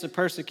the face of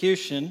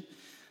persecution,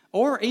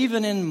 or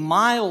even in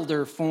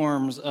milder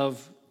forms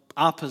of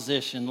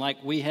opposition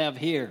like we have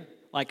here,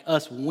 like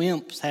us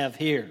wimps have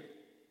here,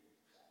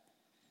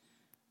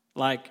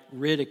 like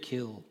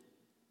ridicule.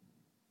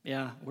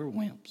 Yeah, we're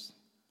wimps.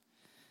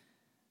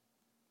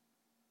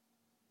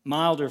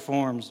 Milder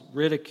forms,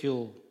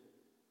 ridicule,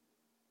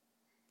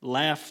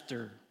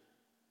 laughter,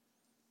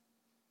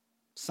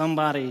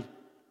 somebody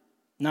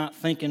not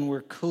thinking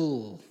we're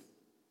cool.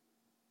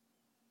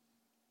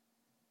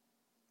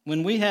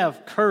 When we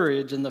have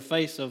courage in the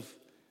face of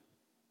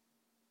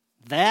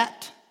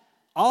that,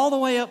 all the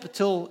way up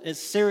until as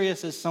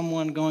serious as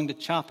someone going to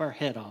chop our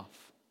head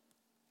off,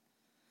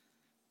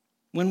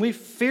 when we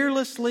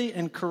fearlessly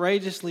and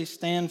courageously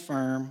stand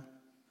firm,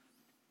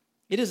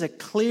 it is a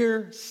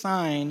clear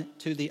sign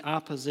to the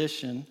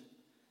opposition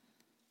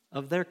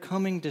of their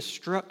coming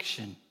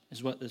destruction,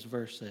 is what this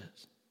verse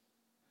says.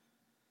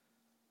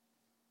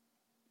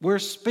 We're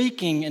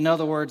speaking, in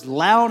other words,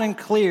 loud and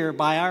clear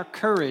by our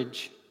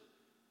courage.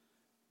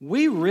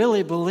 We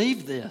really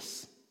believe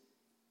this.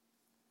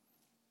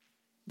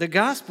 The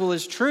gospel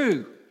is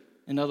true,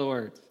 in other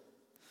words.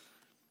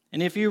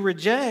 And if you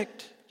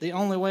reject the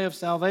only way of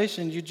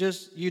salvation, you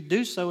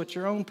do so at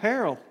your own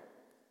peril.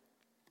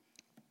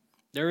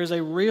 There is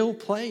a real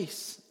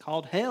place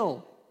called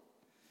hell.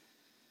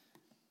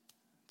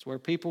 It's where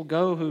people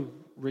go who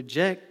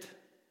reject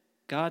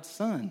God's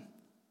Son.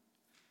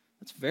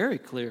 It's very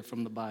clear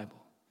from the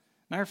Bible.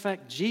 Matter of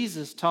fact,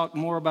 Jesus talked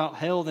more about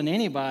hell than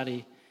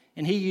anybody,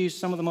 and he used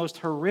some of the most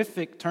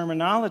horrific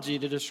terminology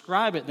to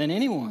describe it than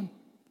anyone.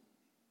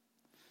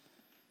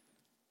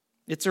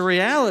 It's a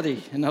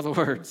reality, in other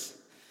words.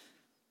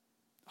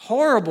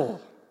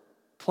 Horrible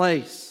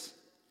place.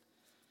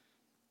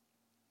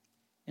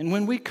 And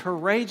when we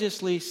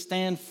courageously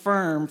stand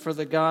firm for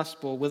the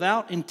gospel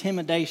without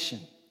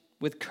intimidation,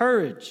 with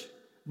courage,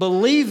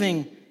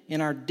 believing in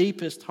our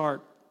deepest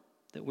heart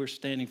that we're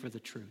standing for the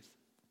truth,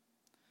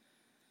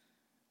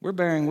 we're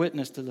bearing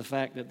witness to the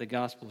fact that the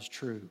gospel is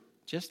true.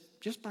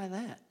 Just by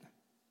that.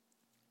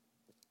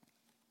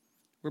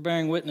 We're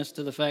bearing witness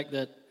to the fact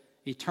that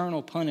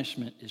eternal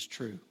punishment is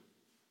true.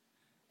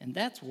 And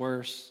that's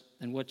worse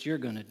than what you're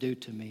going to do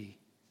to me,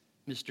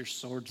 Mr.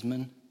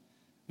 Swordsman,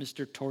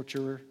 Mr.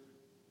 Torturer.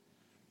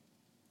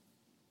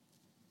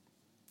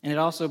 And it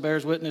also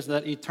bears witness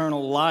that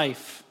eternal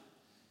life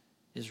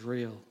is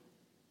real.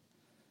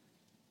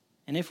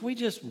 And if we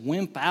just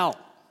wimp out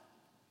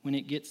when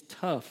it gets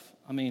tough,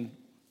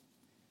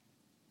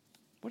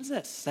 what does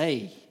that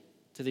say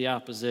to the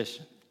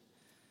opposition?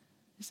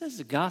 It says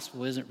the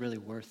gospel isn't really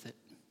worth it.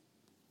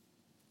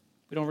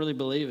 We don't really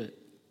believe it.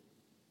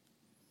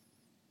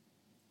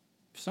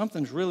 If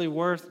something's really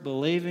worth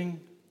believing,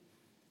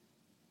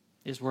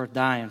 it's worth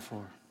dying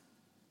for.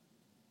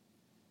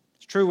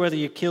 It's true whether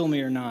you kill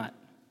me or not.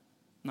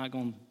 I'm not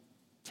going to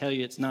tell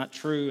you it's not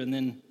true and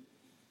then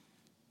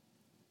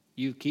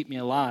you keep me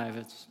alive.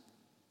 It's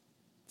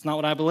It's not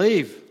what I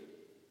believe.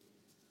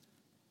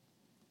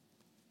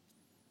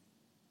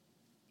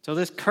 So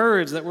this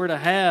courage that we're to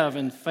have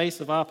in face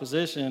of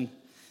opposition,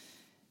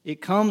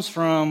 it comes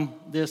from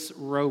this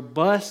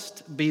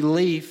robust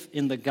belief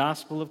in the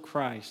gospel of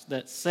Christ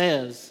that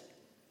says,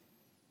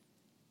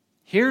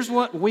 here's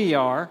what we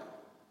are,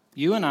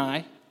 you and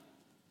I.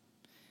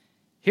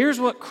 Here's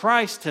what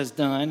Christ has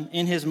done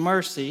in his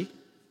mercy.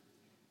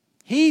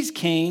 He's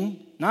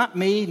king, not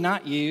me,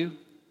 not you.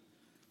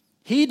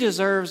 He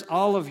deserves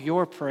all of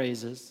your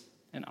praises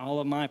and all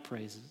of my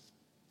praises.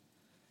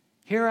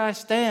 Here I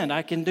stand.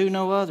 I can do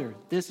no other.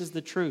 This is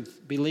the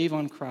truth. Believe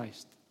on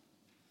Christ.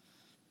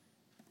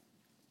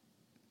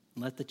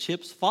 Let the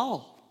chips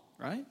fall,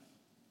 right?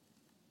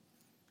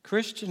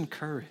 Christian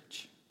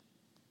courage.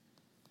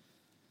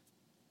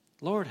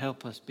 Lord,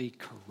 help us be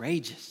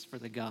courageous for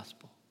the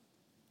gospel.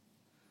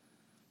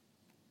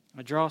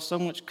 I draw so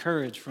much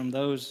courage from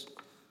those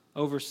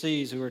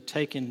overseas who are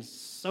taking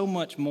so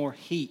much more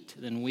heat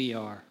than we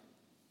are.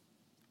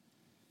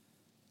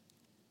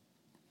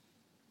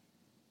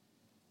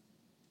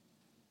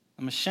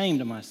 I'm ashamed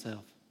of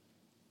myself.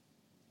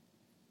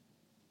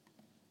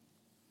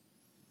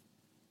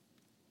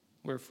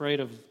 We're afraid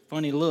of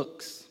funny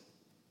looks.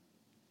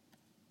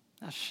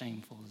 How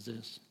shameful is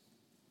this?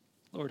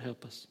 Lord,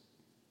 help us.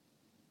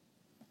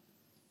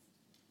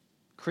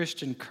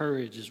 Christian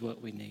courage is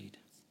what we need.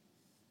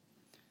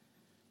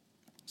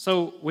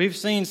 So we've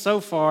seen so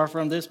far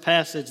from this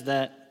passage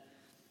that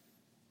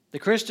the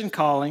Christian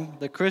calling,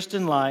 the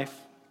Christian life,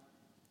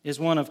 is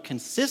one of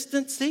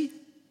consistency,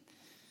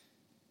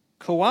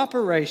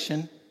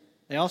 cooperation.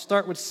 They all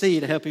start with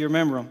C to help you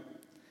remember them.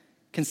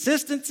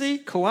 Consistency,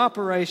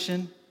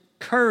 cooperation,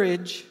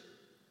 courage,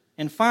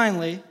 and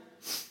finally,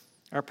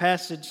 our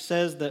passage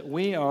says that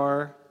we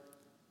are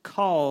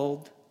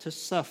called to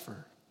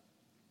suffer.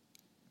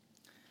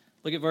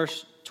 Look at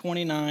verse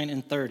 29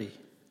 and 30.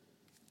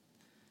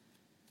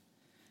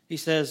 He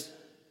says,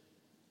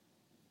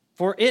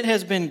 "For it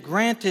has been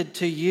granted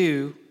to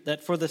you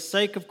that for the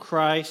sake of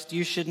Christ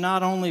you should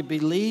not only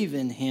believe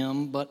in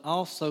him, but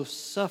also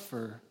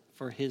suffer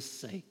for his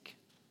sake.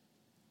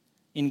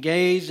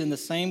 Engaged in the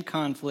same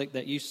conflict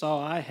that you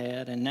saw I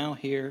had, and now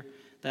hear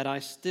that I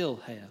still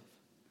have."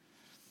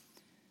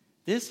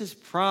 This is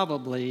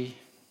probably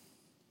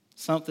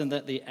something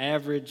that the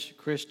average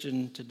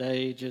Christian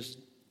today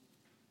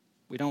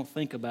we don't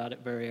think about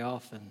it very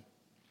often.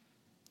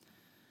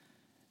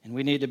 And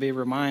we need to be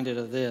reminded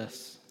of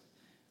this.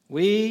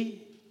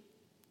 We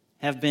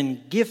have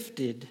been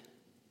gifted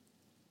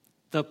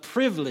the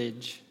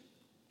privilege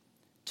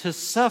to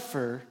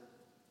suffer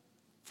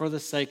for the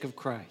sake of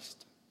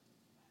Christ.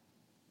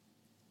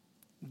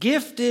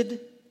 Gifted,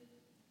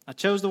 I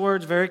chose the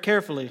words very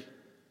carefully,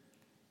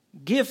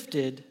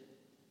 gifted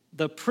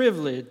the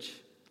privilege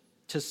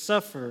to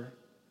suffer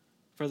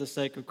for the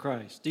sake of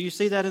Christ. Do you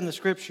see that in the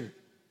Scripture?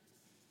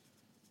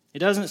 It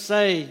doesn't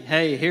say,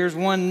 hey, here's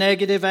one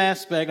negative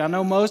aspect. I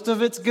know most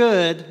of it's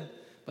good,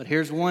 but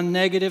here's one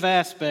negative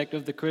aspect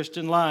of the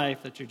Christian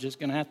life that you're just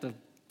going to have to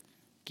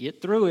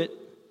get through it.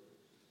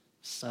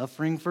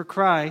 Suffering for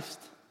Christ.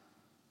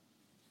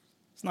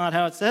 It's not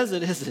how it says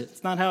it, is it?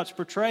 It's not how it's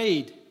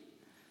portrayed.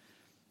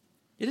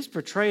 It is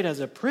portrayed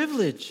as a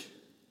privilege,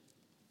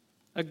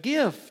 a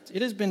gift.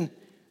 It has been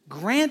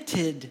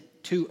granted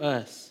to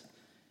us.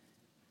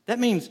 That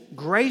means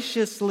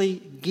graciously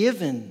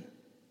given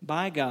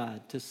by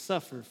God to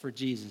suffer for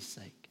Jesus'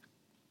 sake.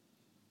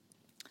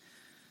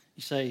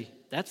 You say,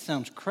 that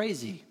sounds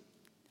crazy.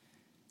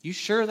 You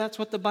sure that's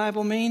what the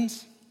Bible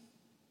means?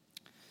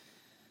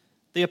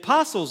 The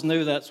apostles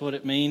knew that's what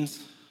it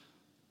means.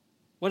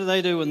 What did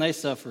they do when they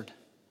suffered?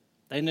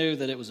 They knew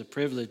that it was a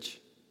privilege.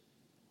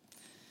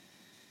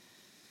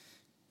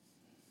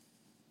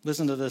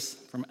 Listen to this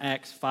from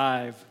Acts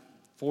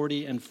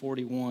 5:40 and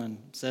 41.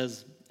 It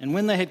says, "And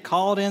when they had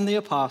called in the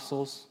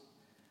apostles,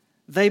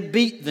 they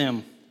beat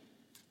them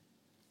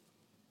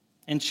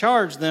and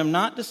charged them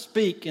not to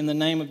speak in the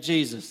name of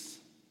Jesus,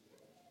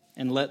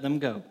 and let them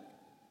go.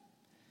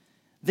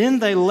 Then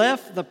they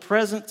left the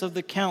presence of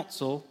the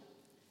council,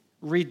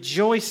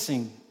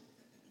 rejoicing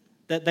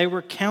that they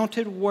were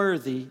counted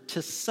worthy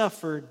to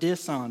suffer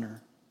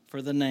dishonor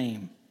for the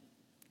name."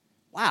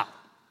 Wow.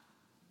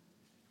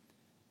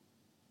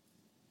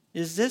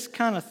 Is this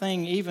kind of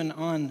thing even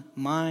on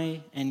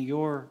my and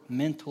your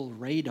mental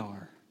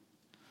radar?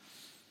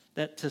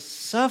 That to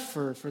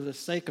suffer for the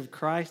sake of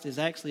Christ is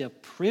actually a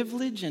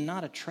privilege and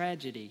not a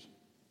tragedy.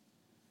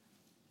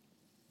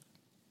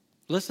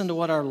 Listen to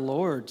what our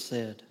Lord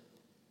said.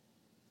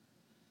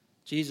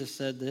 Jesus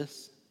said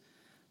this,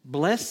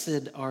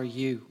 "Blessed are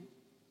you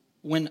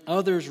when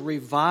others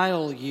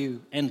revile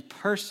you and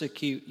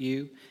persecute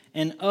you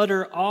and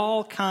utter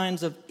all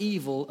kinds of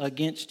evil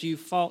against you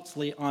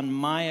falsely on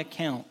my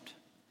account.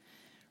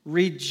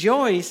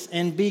 Rejoice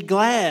and be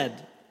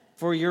glad,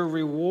 for your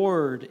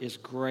reward is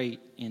great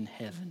in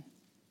heaven."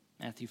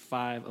 Matthew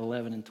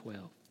 5:11 and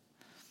 12.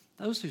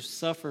 Those who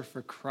suffer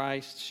for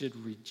Christ should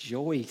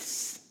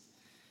rejoice.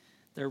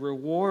 Their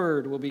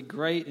reward will be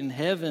great in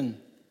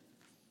heaven.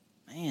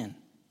 Man,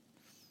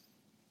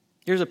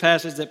 Here's a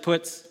passage that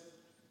puts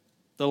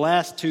the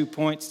last 2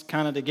 points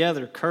kind of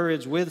together,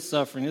 courage with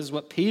suffering. This is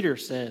what Peter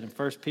said in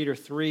 1 Peter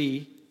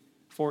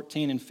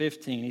 3:14 and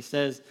 15. He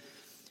says,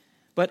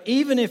 "But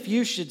even if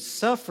you should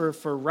suffer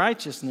for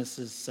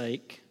righteousness'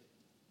 sake,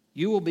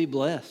 you will be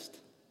blessed.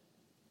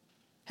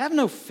 Have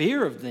no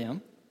fear of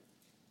them,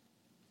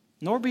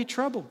 nor be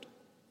troubled.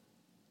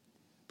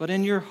 But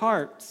in your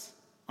hearts,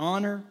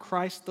 honor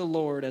Christ the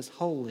Lord as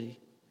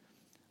holy,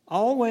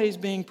 always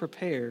being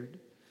prepared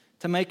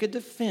to make a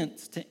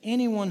defense to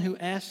anyone who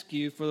asks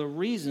you for the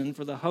reason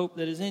for the hope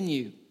that is in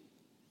you.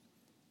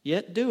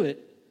 Yet do it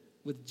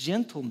with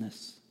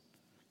gentleness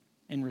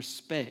and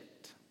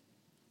respect."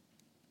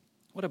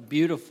 What a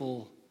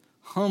beautiful,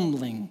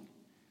 humbling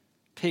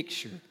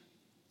picture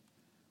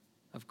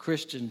of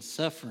Christian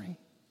suffering.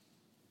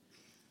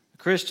 A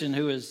Christian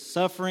who is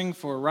suffering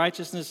for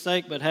righteousness'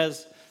 sake but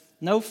has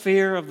no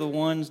fear of the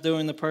ones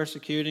doing the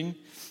persecuting.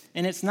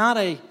 And it's not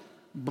a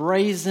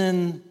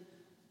brazen,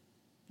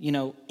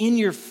 in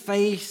your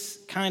face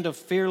kind of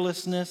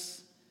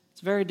fearlessness. It's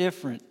very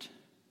different.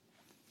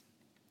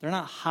 They're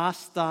not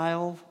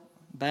hostile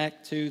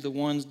back to the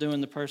ones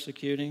doing the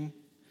persecuting.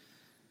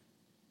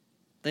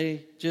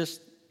 They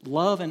just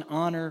love and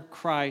honor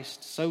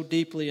Christ so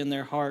deeply in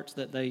their hearts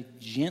that they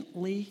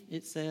gently,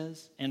 it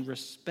says, and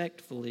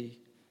respectfully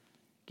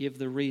give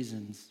the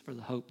reasons for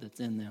the hope that's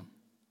in them.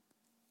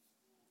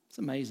 It's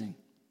amazing.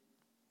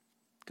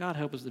 God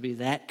help us to be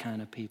that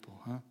kind of people,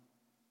 huh?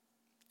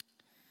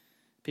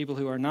 People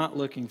who are not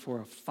looking for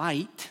a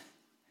fight,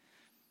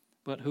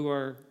 but who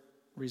are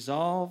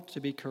resolved to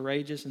be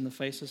courageous in the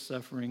face of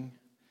suffering,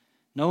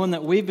 knowing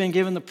that we've been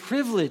given the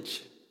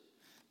privilege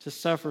to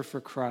suffer for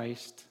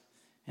Christ,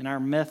 and our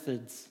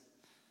methods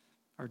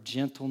are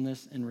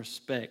gentleness and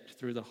respect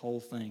through the whole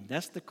thing.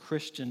 That's the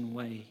Christian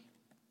way.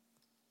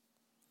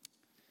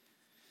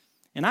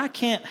 And I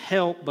can't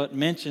help but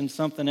mention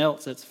something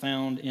else that's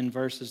found in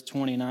verses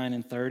 29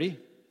 and 30.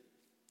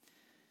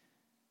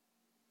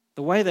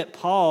 The way that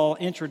Paul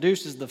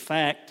introduces the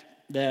fact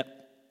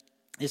that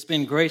it's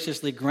been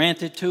graciously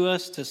granted to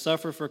us to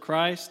suffer for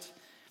Christ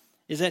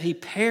is that he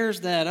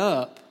pairs that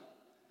up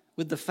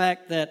with the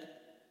fact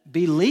that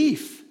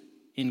belief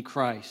in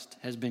Christ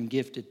has been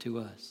gifted to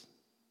us.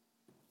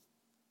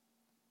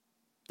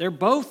 They're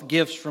both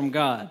gifts from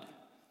God.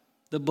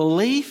 The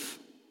belief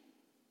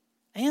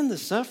and the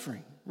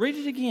suffering. Read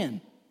it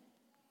again.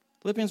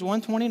 Philippians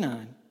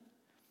 1:29.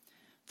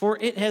 "For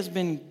it has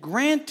been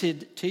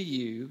granted to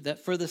you that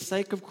for the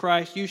sake of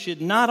Christ you should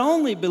not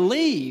only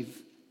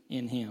believe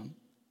in him,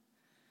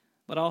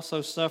 but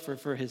also suffer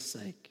for his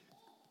sake."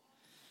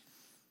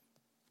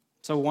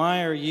 So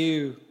why are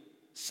you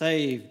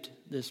saved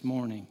this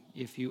morning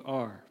if you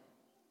are?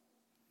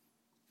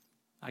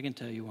 I can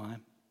tell you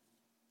why.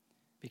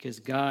 Because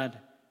God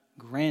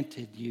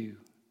granted you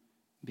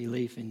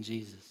belief in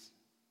Jesus.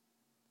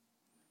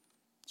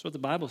 That's what the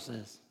Bible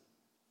says.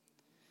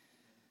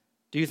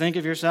 Do you think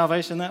of your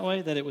salvation that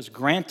way, that it was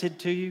granted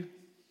to you?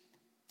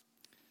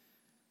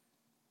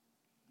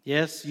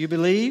 Yes, you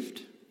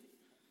believed,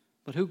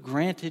 but who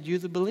granted you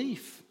the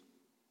belief?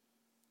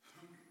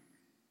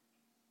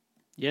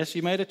 Yes,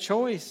 you made a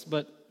choice,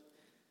 but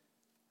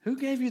who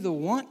gave you the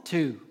want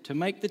to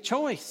make the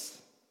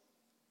choice?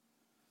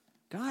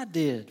 God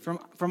did.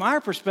 From our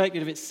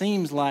perspective, it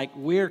seems like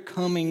we're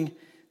coming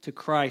to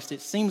Christ.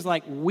 It seems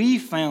like we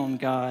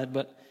found God,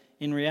 but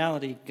in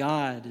reality,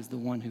 God is the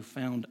one who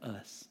found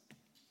us.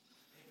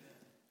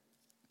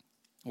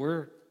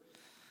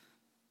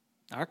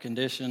 Our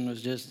condition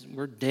was just,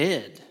 we're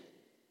dead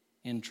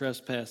in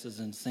trespasses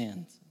and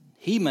sins.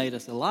 He made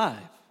us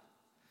alive.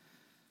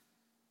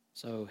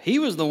 So he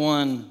was the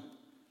one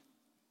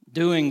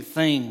doing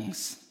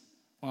things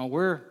while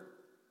we're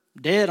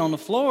dead on the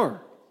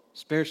floor,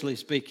 spiritually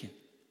speaking.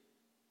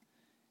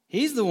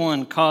 He's the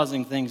one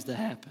causing things to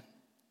happen.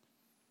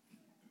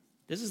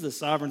 This is the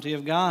sovereignty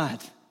of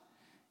God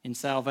in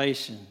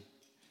salvation.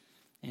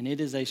 And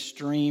it is a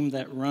stream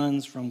that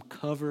runs from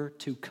cover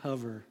to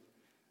cover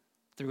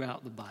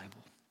throughout the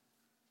Bible.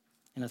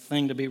 And a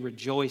thing to be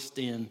rejoiced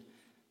in,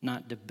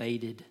 not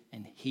debated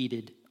and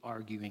heated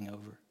arguing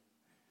over.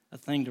 A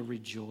thing to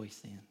rejoice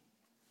in.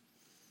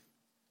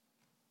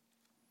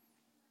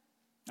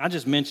 I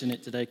just mention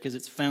it today because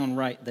it's found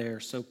right there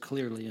so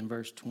clearly in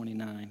verse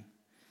 29.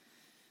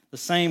 The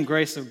same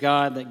grace of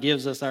God that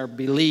gives us our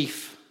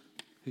belief,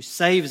 who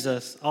saves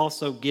us,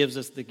 also gives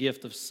us the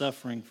gift of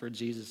suffering for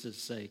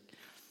Jesus' sake.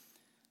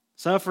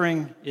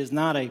 Suffering is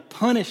not a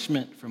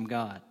punishment from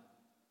God.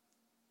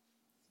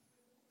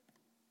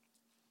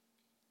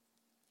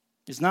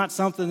 It's not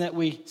something that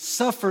we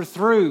suffer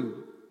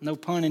through, no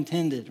pun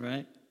intended,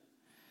 right?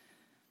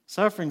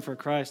 Suffering for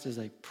Christ is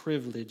a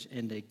privilege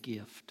and a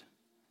gift.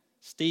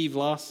 Steve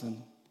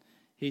Lawson,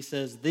 he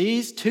says,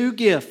 these two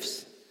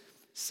gifts,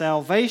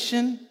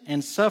 salvation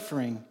and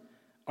suffering,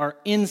 are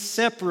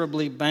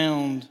inseparably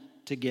bound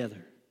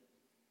together.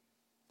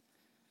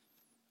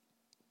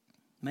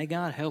 May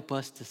God help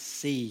us to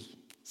see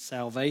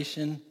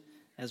salvation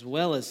as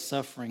well as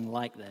suffering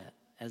like that,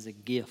 as a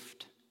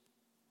gift.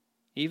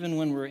 Even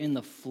when we're in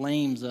the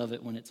flames of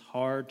it, when it's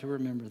hard to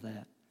remember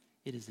that,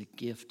 it is a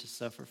gift to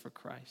suffer for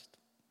Christ.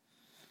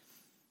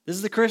 This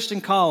is the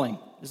Christian calling.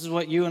 This is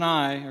what you and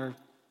I are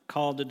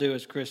called to do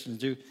as Christians,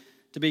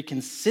 to be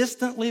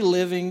consistently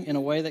living in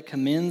a way that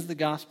commends the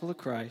gospel of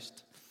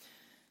Christ,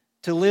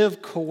 to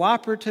live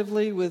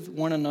cooperatively with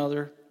one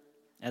another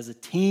as a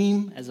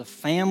team, as a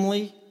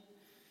family,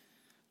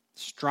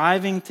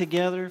 striving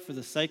together for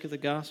the sake of the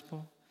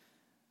gospel.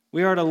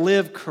 We are to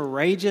live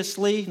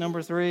courageously,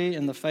 number 3,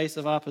 in the face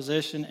of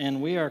opposition,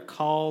 and we are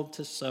called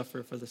to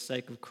suffer for the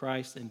sake of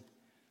Christ, and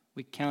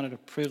we count it a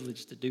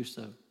privilege to do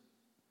so.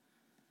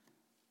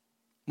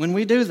 When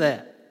we do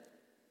that,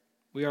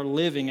 we are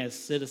living as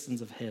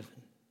citizens of heaven.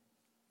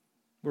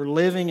 We're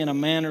living in a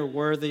manner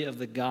worthy of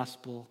the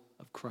gospel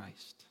of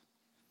Christ.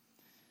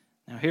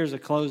 Now, here's a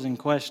closing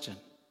question.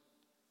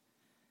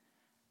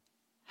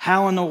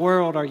 How in the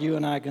world are you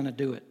and I going to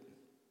do it?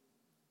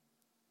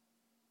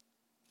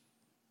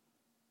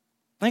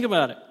 Think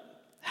about it.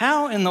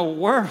 How in the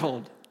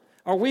world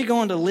are we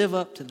going to live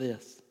up to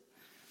this?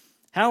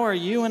 How are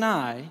you and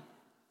I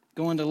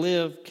going to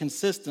live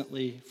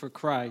consistently for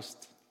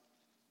Christ?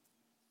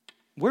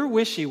 We're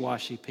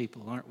wishy-washy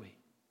people, aren't we?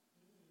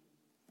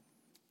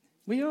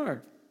 We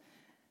are.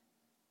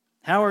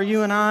 How are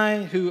you and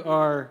I, who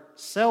are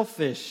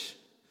selfish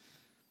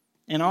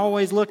and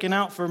always looking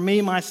out for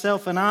me,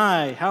 myself, and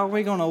I, how are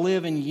we going to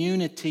live in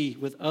unity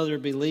with other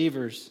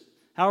believers?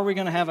 How are we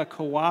going to have a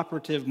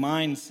cooperative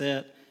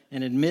mindset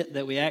and admit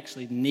that we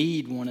actually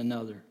need one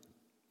another?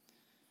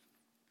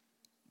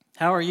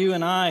 How are you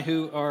and I,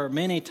 who are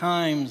many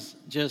times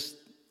just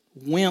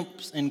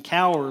wimps and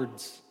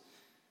cowards,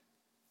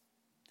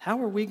 how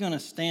are we going to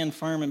stand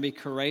firm and be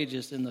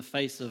courageous in the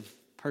face of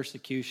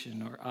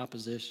persecution or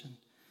opposition?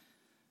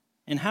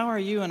 And how are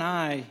you and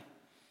I,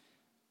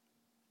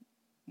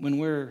 when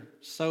we're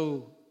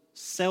so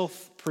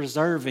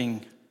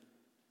self-preserving,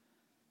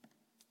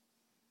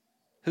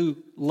 who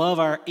love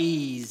our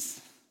ease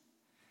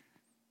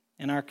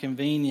and our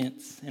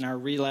convenience and our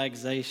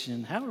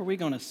relaxation, how are we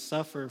going to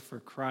suffer for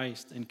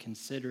Christ and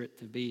consider it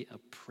to be a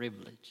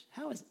privilege?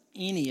 How is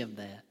any of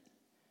that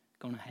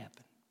going to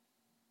happen?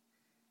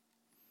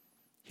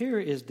 Here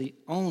is the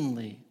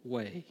only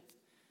way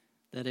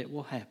that it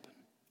will happen.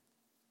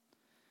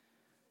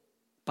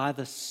 By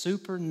the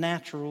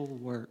supernatural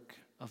work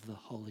of the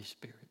Holy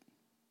Spirit.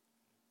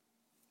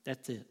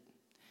 That's it.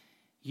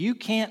 You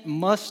can't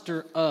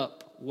muster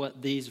up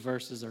what these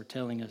verses are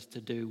telling us to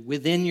do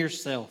within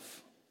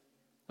yourself,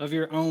 of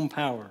your own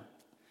power.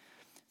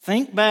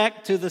 Think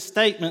back to the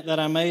statement that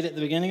I made at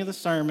the beginning of the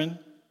sermon,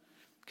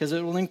 because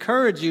it will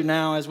encourage you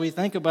now as we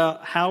think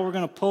about how we're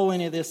going to pull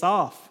any of this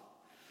off.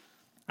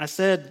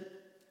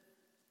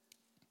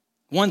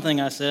 One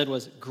thing I said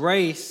was,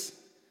 grace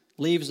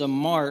leaves a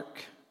mark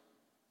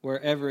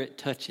wherever it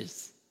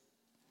touches.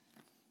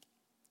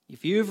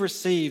 If you've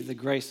received the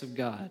grace of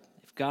God,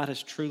 if God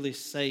has truly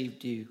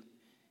saved you,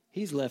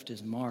 He's left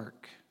His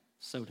mark,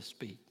 so to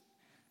speak.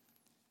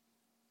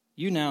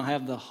 You now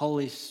have the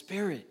Holy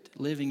Spirit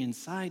living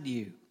inside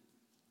you.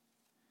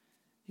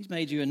 He's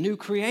made you a new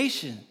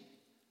creation.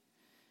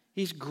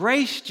 He's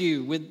graced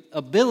you with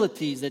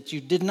abilities that you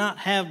did not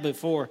have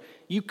before.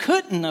 You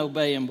couldn't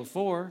obey Him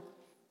before.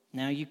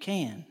 Now you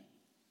can.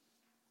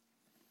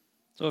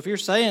 So if you're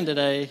saying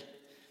today,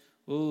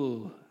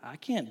 ooh, I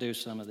can't do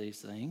some of these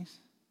things.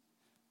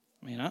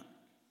 I mean,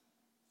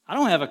 I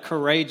don't have a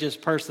courageous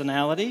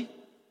personality.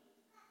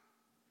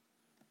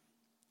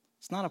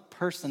 It's not a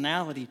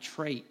personality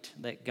trait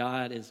that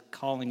God is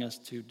calling us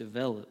to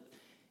develop.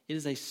 It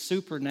is a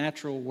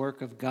supernatural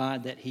work of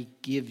God that He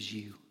gives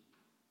you.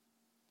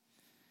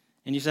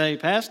 And you say,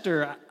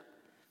 Pastor,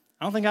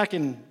 I don't think I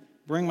can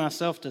bring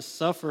myself to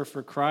suffer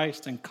for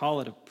Christ and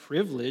call it a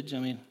privilege. I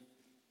mean,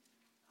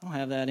 I don't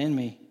have that in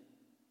me.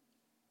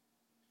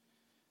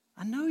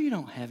 I know you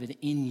don't have it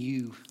in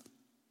you.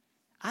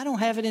 I don't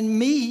have it in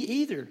me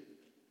either.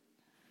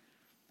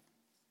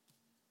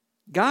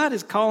 God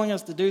is calling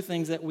us to do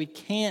things that we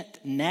can't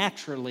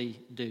naturally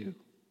do.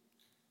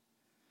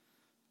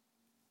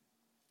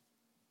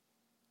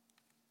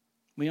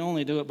 We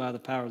only do it by the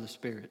power of the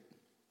Spirit.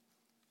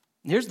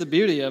 And here's the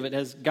beauty of it.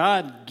 As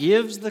God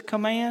gives the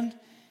command,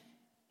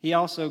 He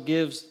also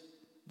gives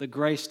the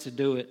grace to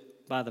do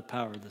it by the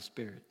power of the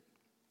Spirit.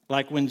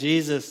 Like when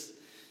Jesus,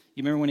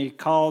 you remember when He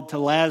called to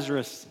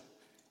Lazarus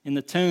in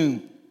the tomb.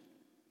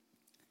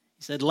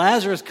 He said,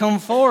 Lazarus, come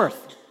forth.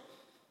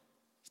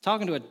 He's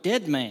talking to a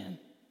dead man.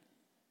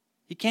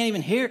 He can't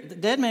even hear. The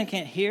dead man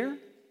can't hear,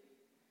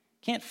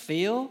 can't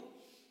feel.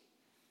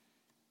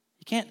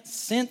 He can't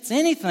sense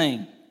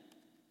anything.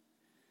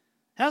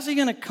 How's he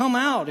going to come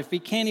out if he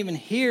can't even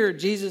hear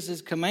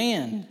Jesus'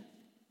 command?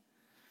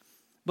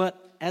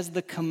 But as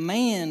the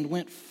command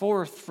went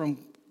forth from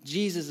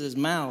Jesus'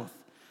 mouth,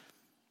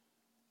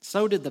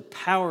 so did the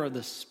power of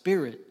the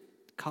Spirit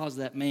cause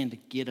that man to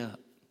get up.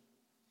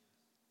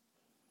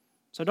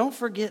 So don't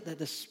forget that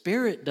the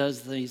Spirit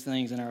does these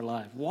things in our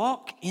life.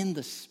 Walk in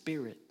the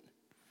Spirit.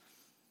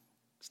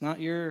 It's not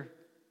your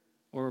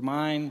or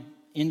mine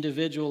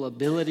individual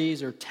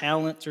abilities or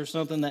talents or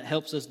something that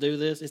helps us do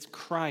this. It's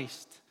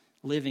Christ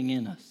living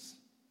in us.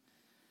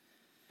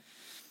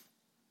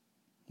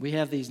 We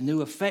have these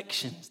new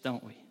affections,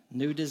 don't we?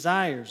 New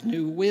desires,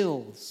 new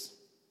wills.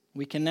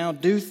 We can now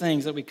do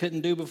things that we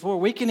couldn't do before.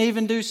 We can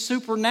even do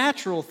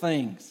supernatural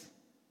things,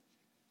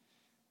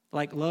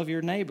 like love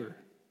your neighbor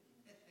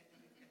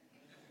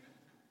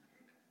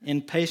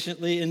and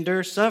patiently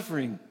endure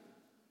suffering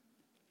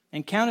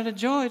and count it a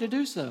joy to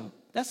do so.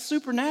 That's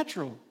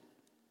supernatural.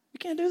 We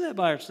can't do that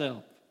by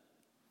ourselves.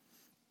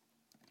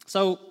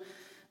 So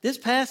this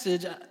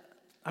passage,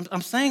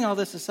 I'm saying all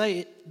this to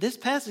say, this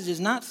passage is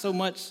not so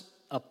much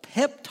a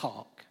pep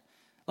talk,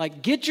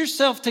 like get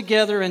yourself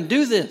together and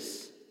do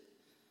this,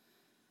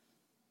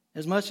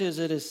 as much as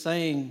it is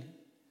saying,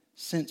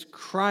 since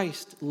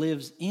Christ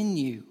lives in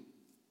you,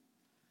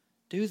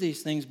 do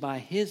these things by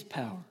His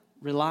power.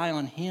 Rely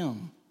on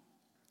Him.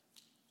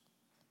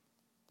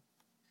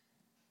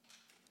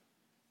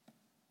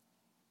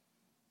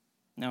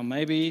 Now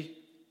maybe,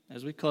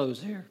 as we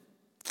close here,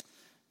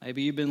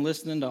 maybe you've been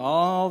listening to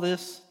all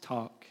this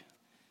talk,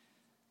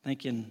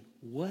 thinking,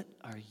 what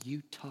are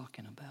you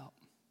talking about?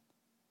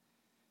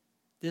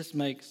 This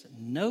makes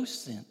no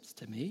sense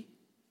to me.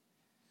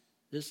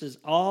 This is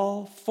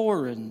all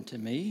foreign to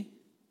me.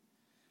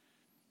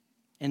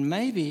 And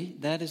maybe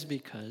that is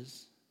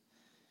because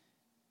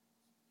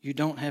you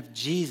don't have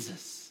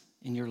Jesus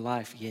in your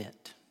life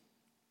yet.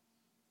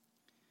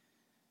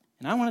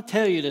 And I want to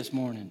tell you this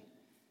morning,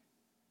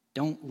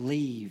 don't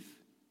leave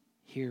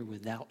here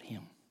without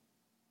Him.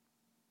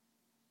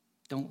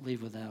 Don't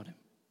leave without Him.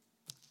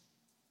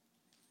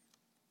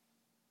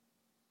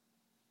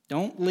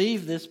 Don't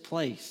leave this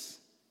place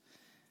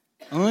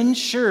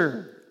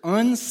unsure,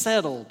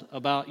 unsettled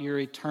about your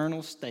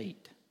eternal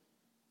state.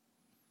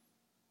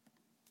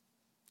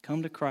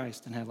 Come to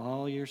Christ and have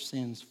all your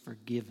sins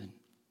forgiven.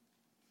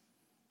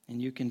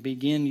 And you can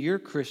begin your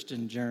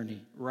Christian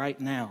journey right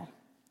now.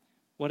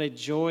 What a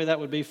joy that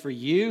would be for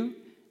you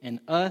and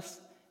us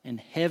and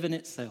heaven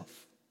itself.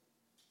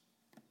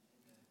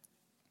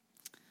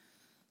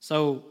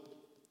 So,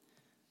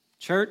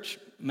 church,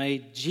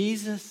 may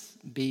Jesus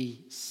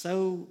be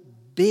so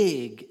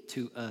big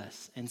to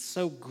us and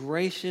so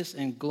gracious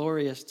and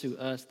glorious to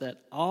us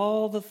that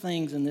all the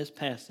things in this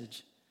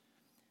passage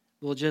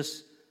will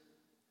just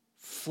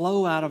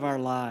flow out of our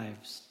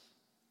lives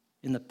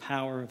in the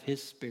power of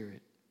His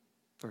Spirit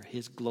for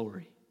His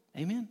glory.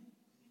 Amen?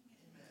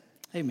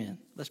 Amen.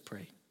 Let's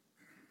pray.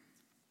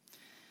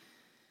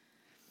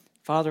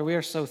 Father, we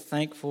are so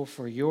thankful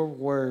for your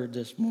word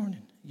this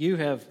morning. You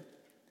have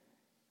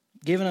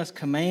given us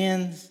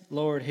commands,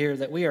 Lord, here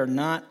that we are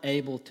not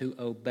able to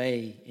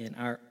obey in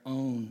our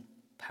own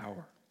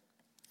power.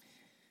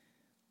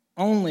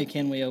 Only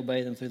can we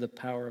obey them through the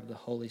power of the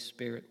Holy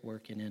Spirit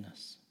working in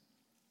us.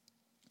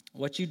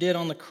 What you did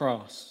on the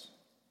cross,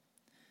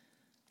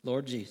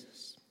 Lord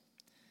Jesus,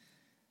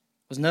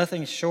 was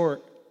nothing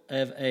short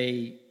of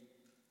a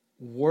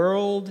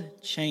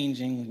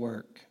world-changing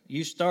work.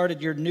 You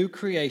started your new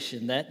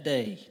creation that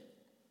day.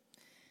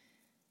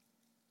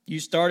 You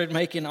started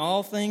making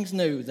all things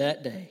new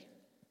that day.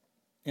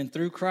 And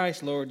through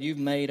Christ, Lord, you've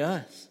made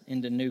us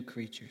into new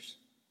creatures.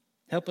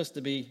 Help us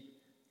to be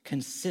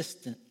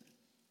consistent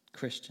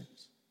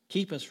Christians.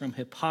 Keep us from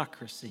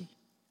hypocrisy.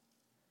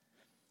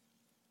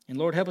 And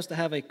Lord, help us to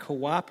have a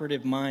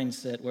cooperative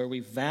mindset where we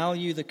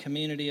value the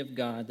community of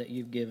God that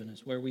you've given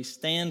us, where we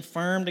stand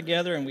firm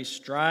together and we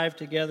strive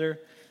together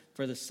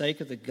for the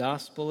sake of the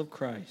gospel of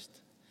Christ.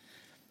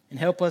 And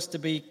help us to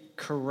be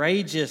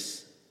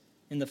courageous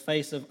in the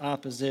face of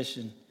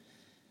opposition.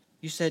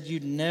 You said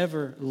you'd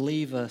never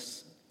leave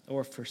us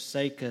or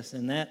forsake us,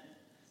 and that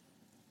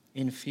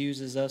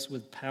infuses us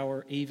with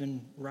power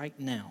even right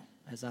now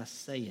as I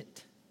say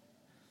it.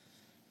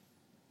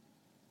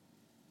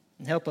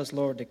 And help us,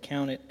 Lord, to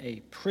count it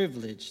a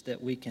privilege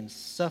that we can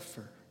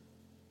suffer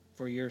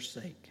for your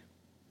sake.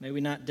 May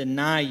we not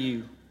deny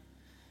you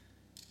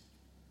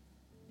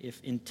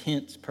if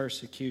intense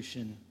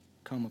persecution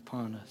come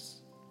upon us.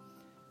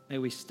 May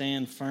we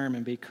stand firm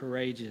and be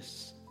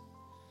courageous.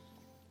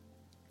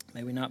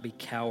 May we not be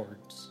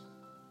cowards.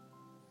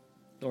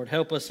 Lord,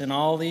 help us in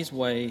all these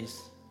ways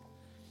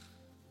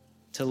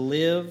to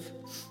live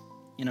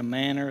in a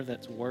manner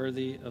that's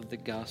worthy of the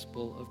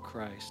gospel of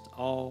Christ,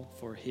 all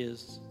for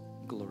His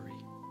glory.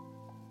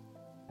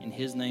 In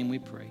His name we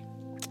pray.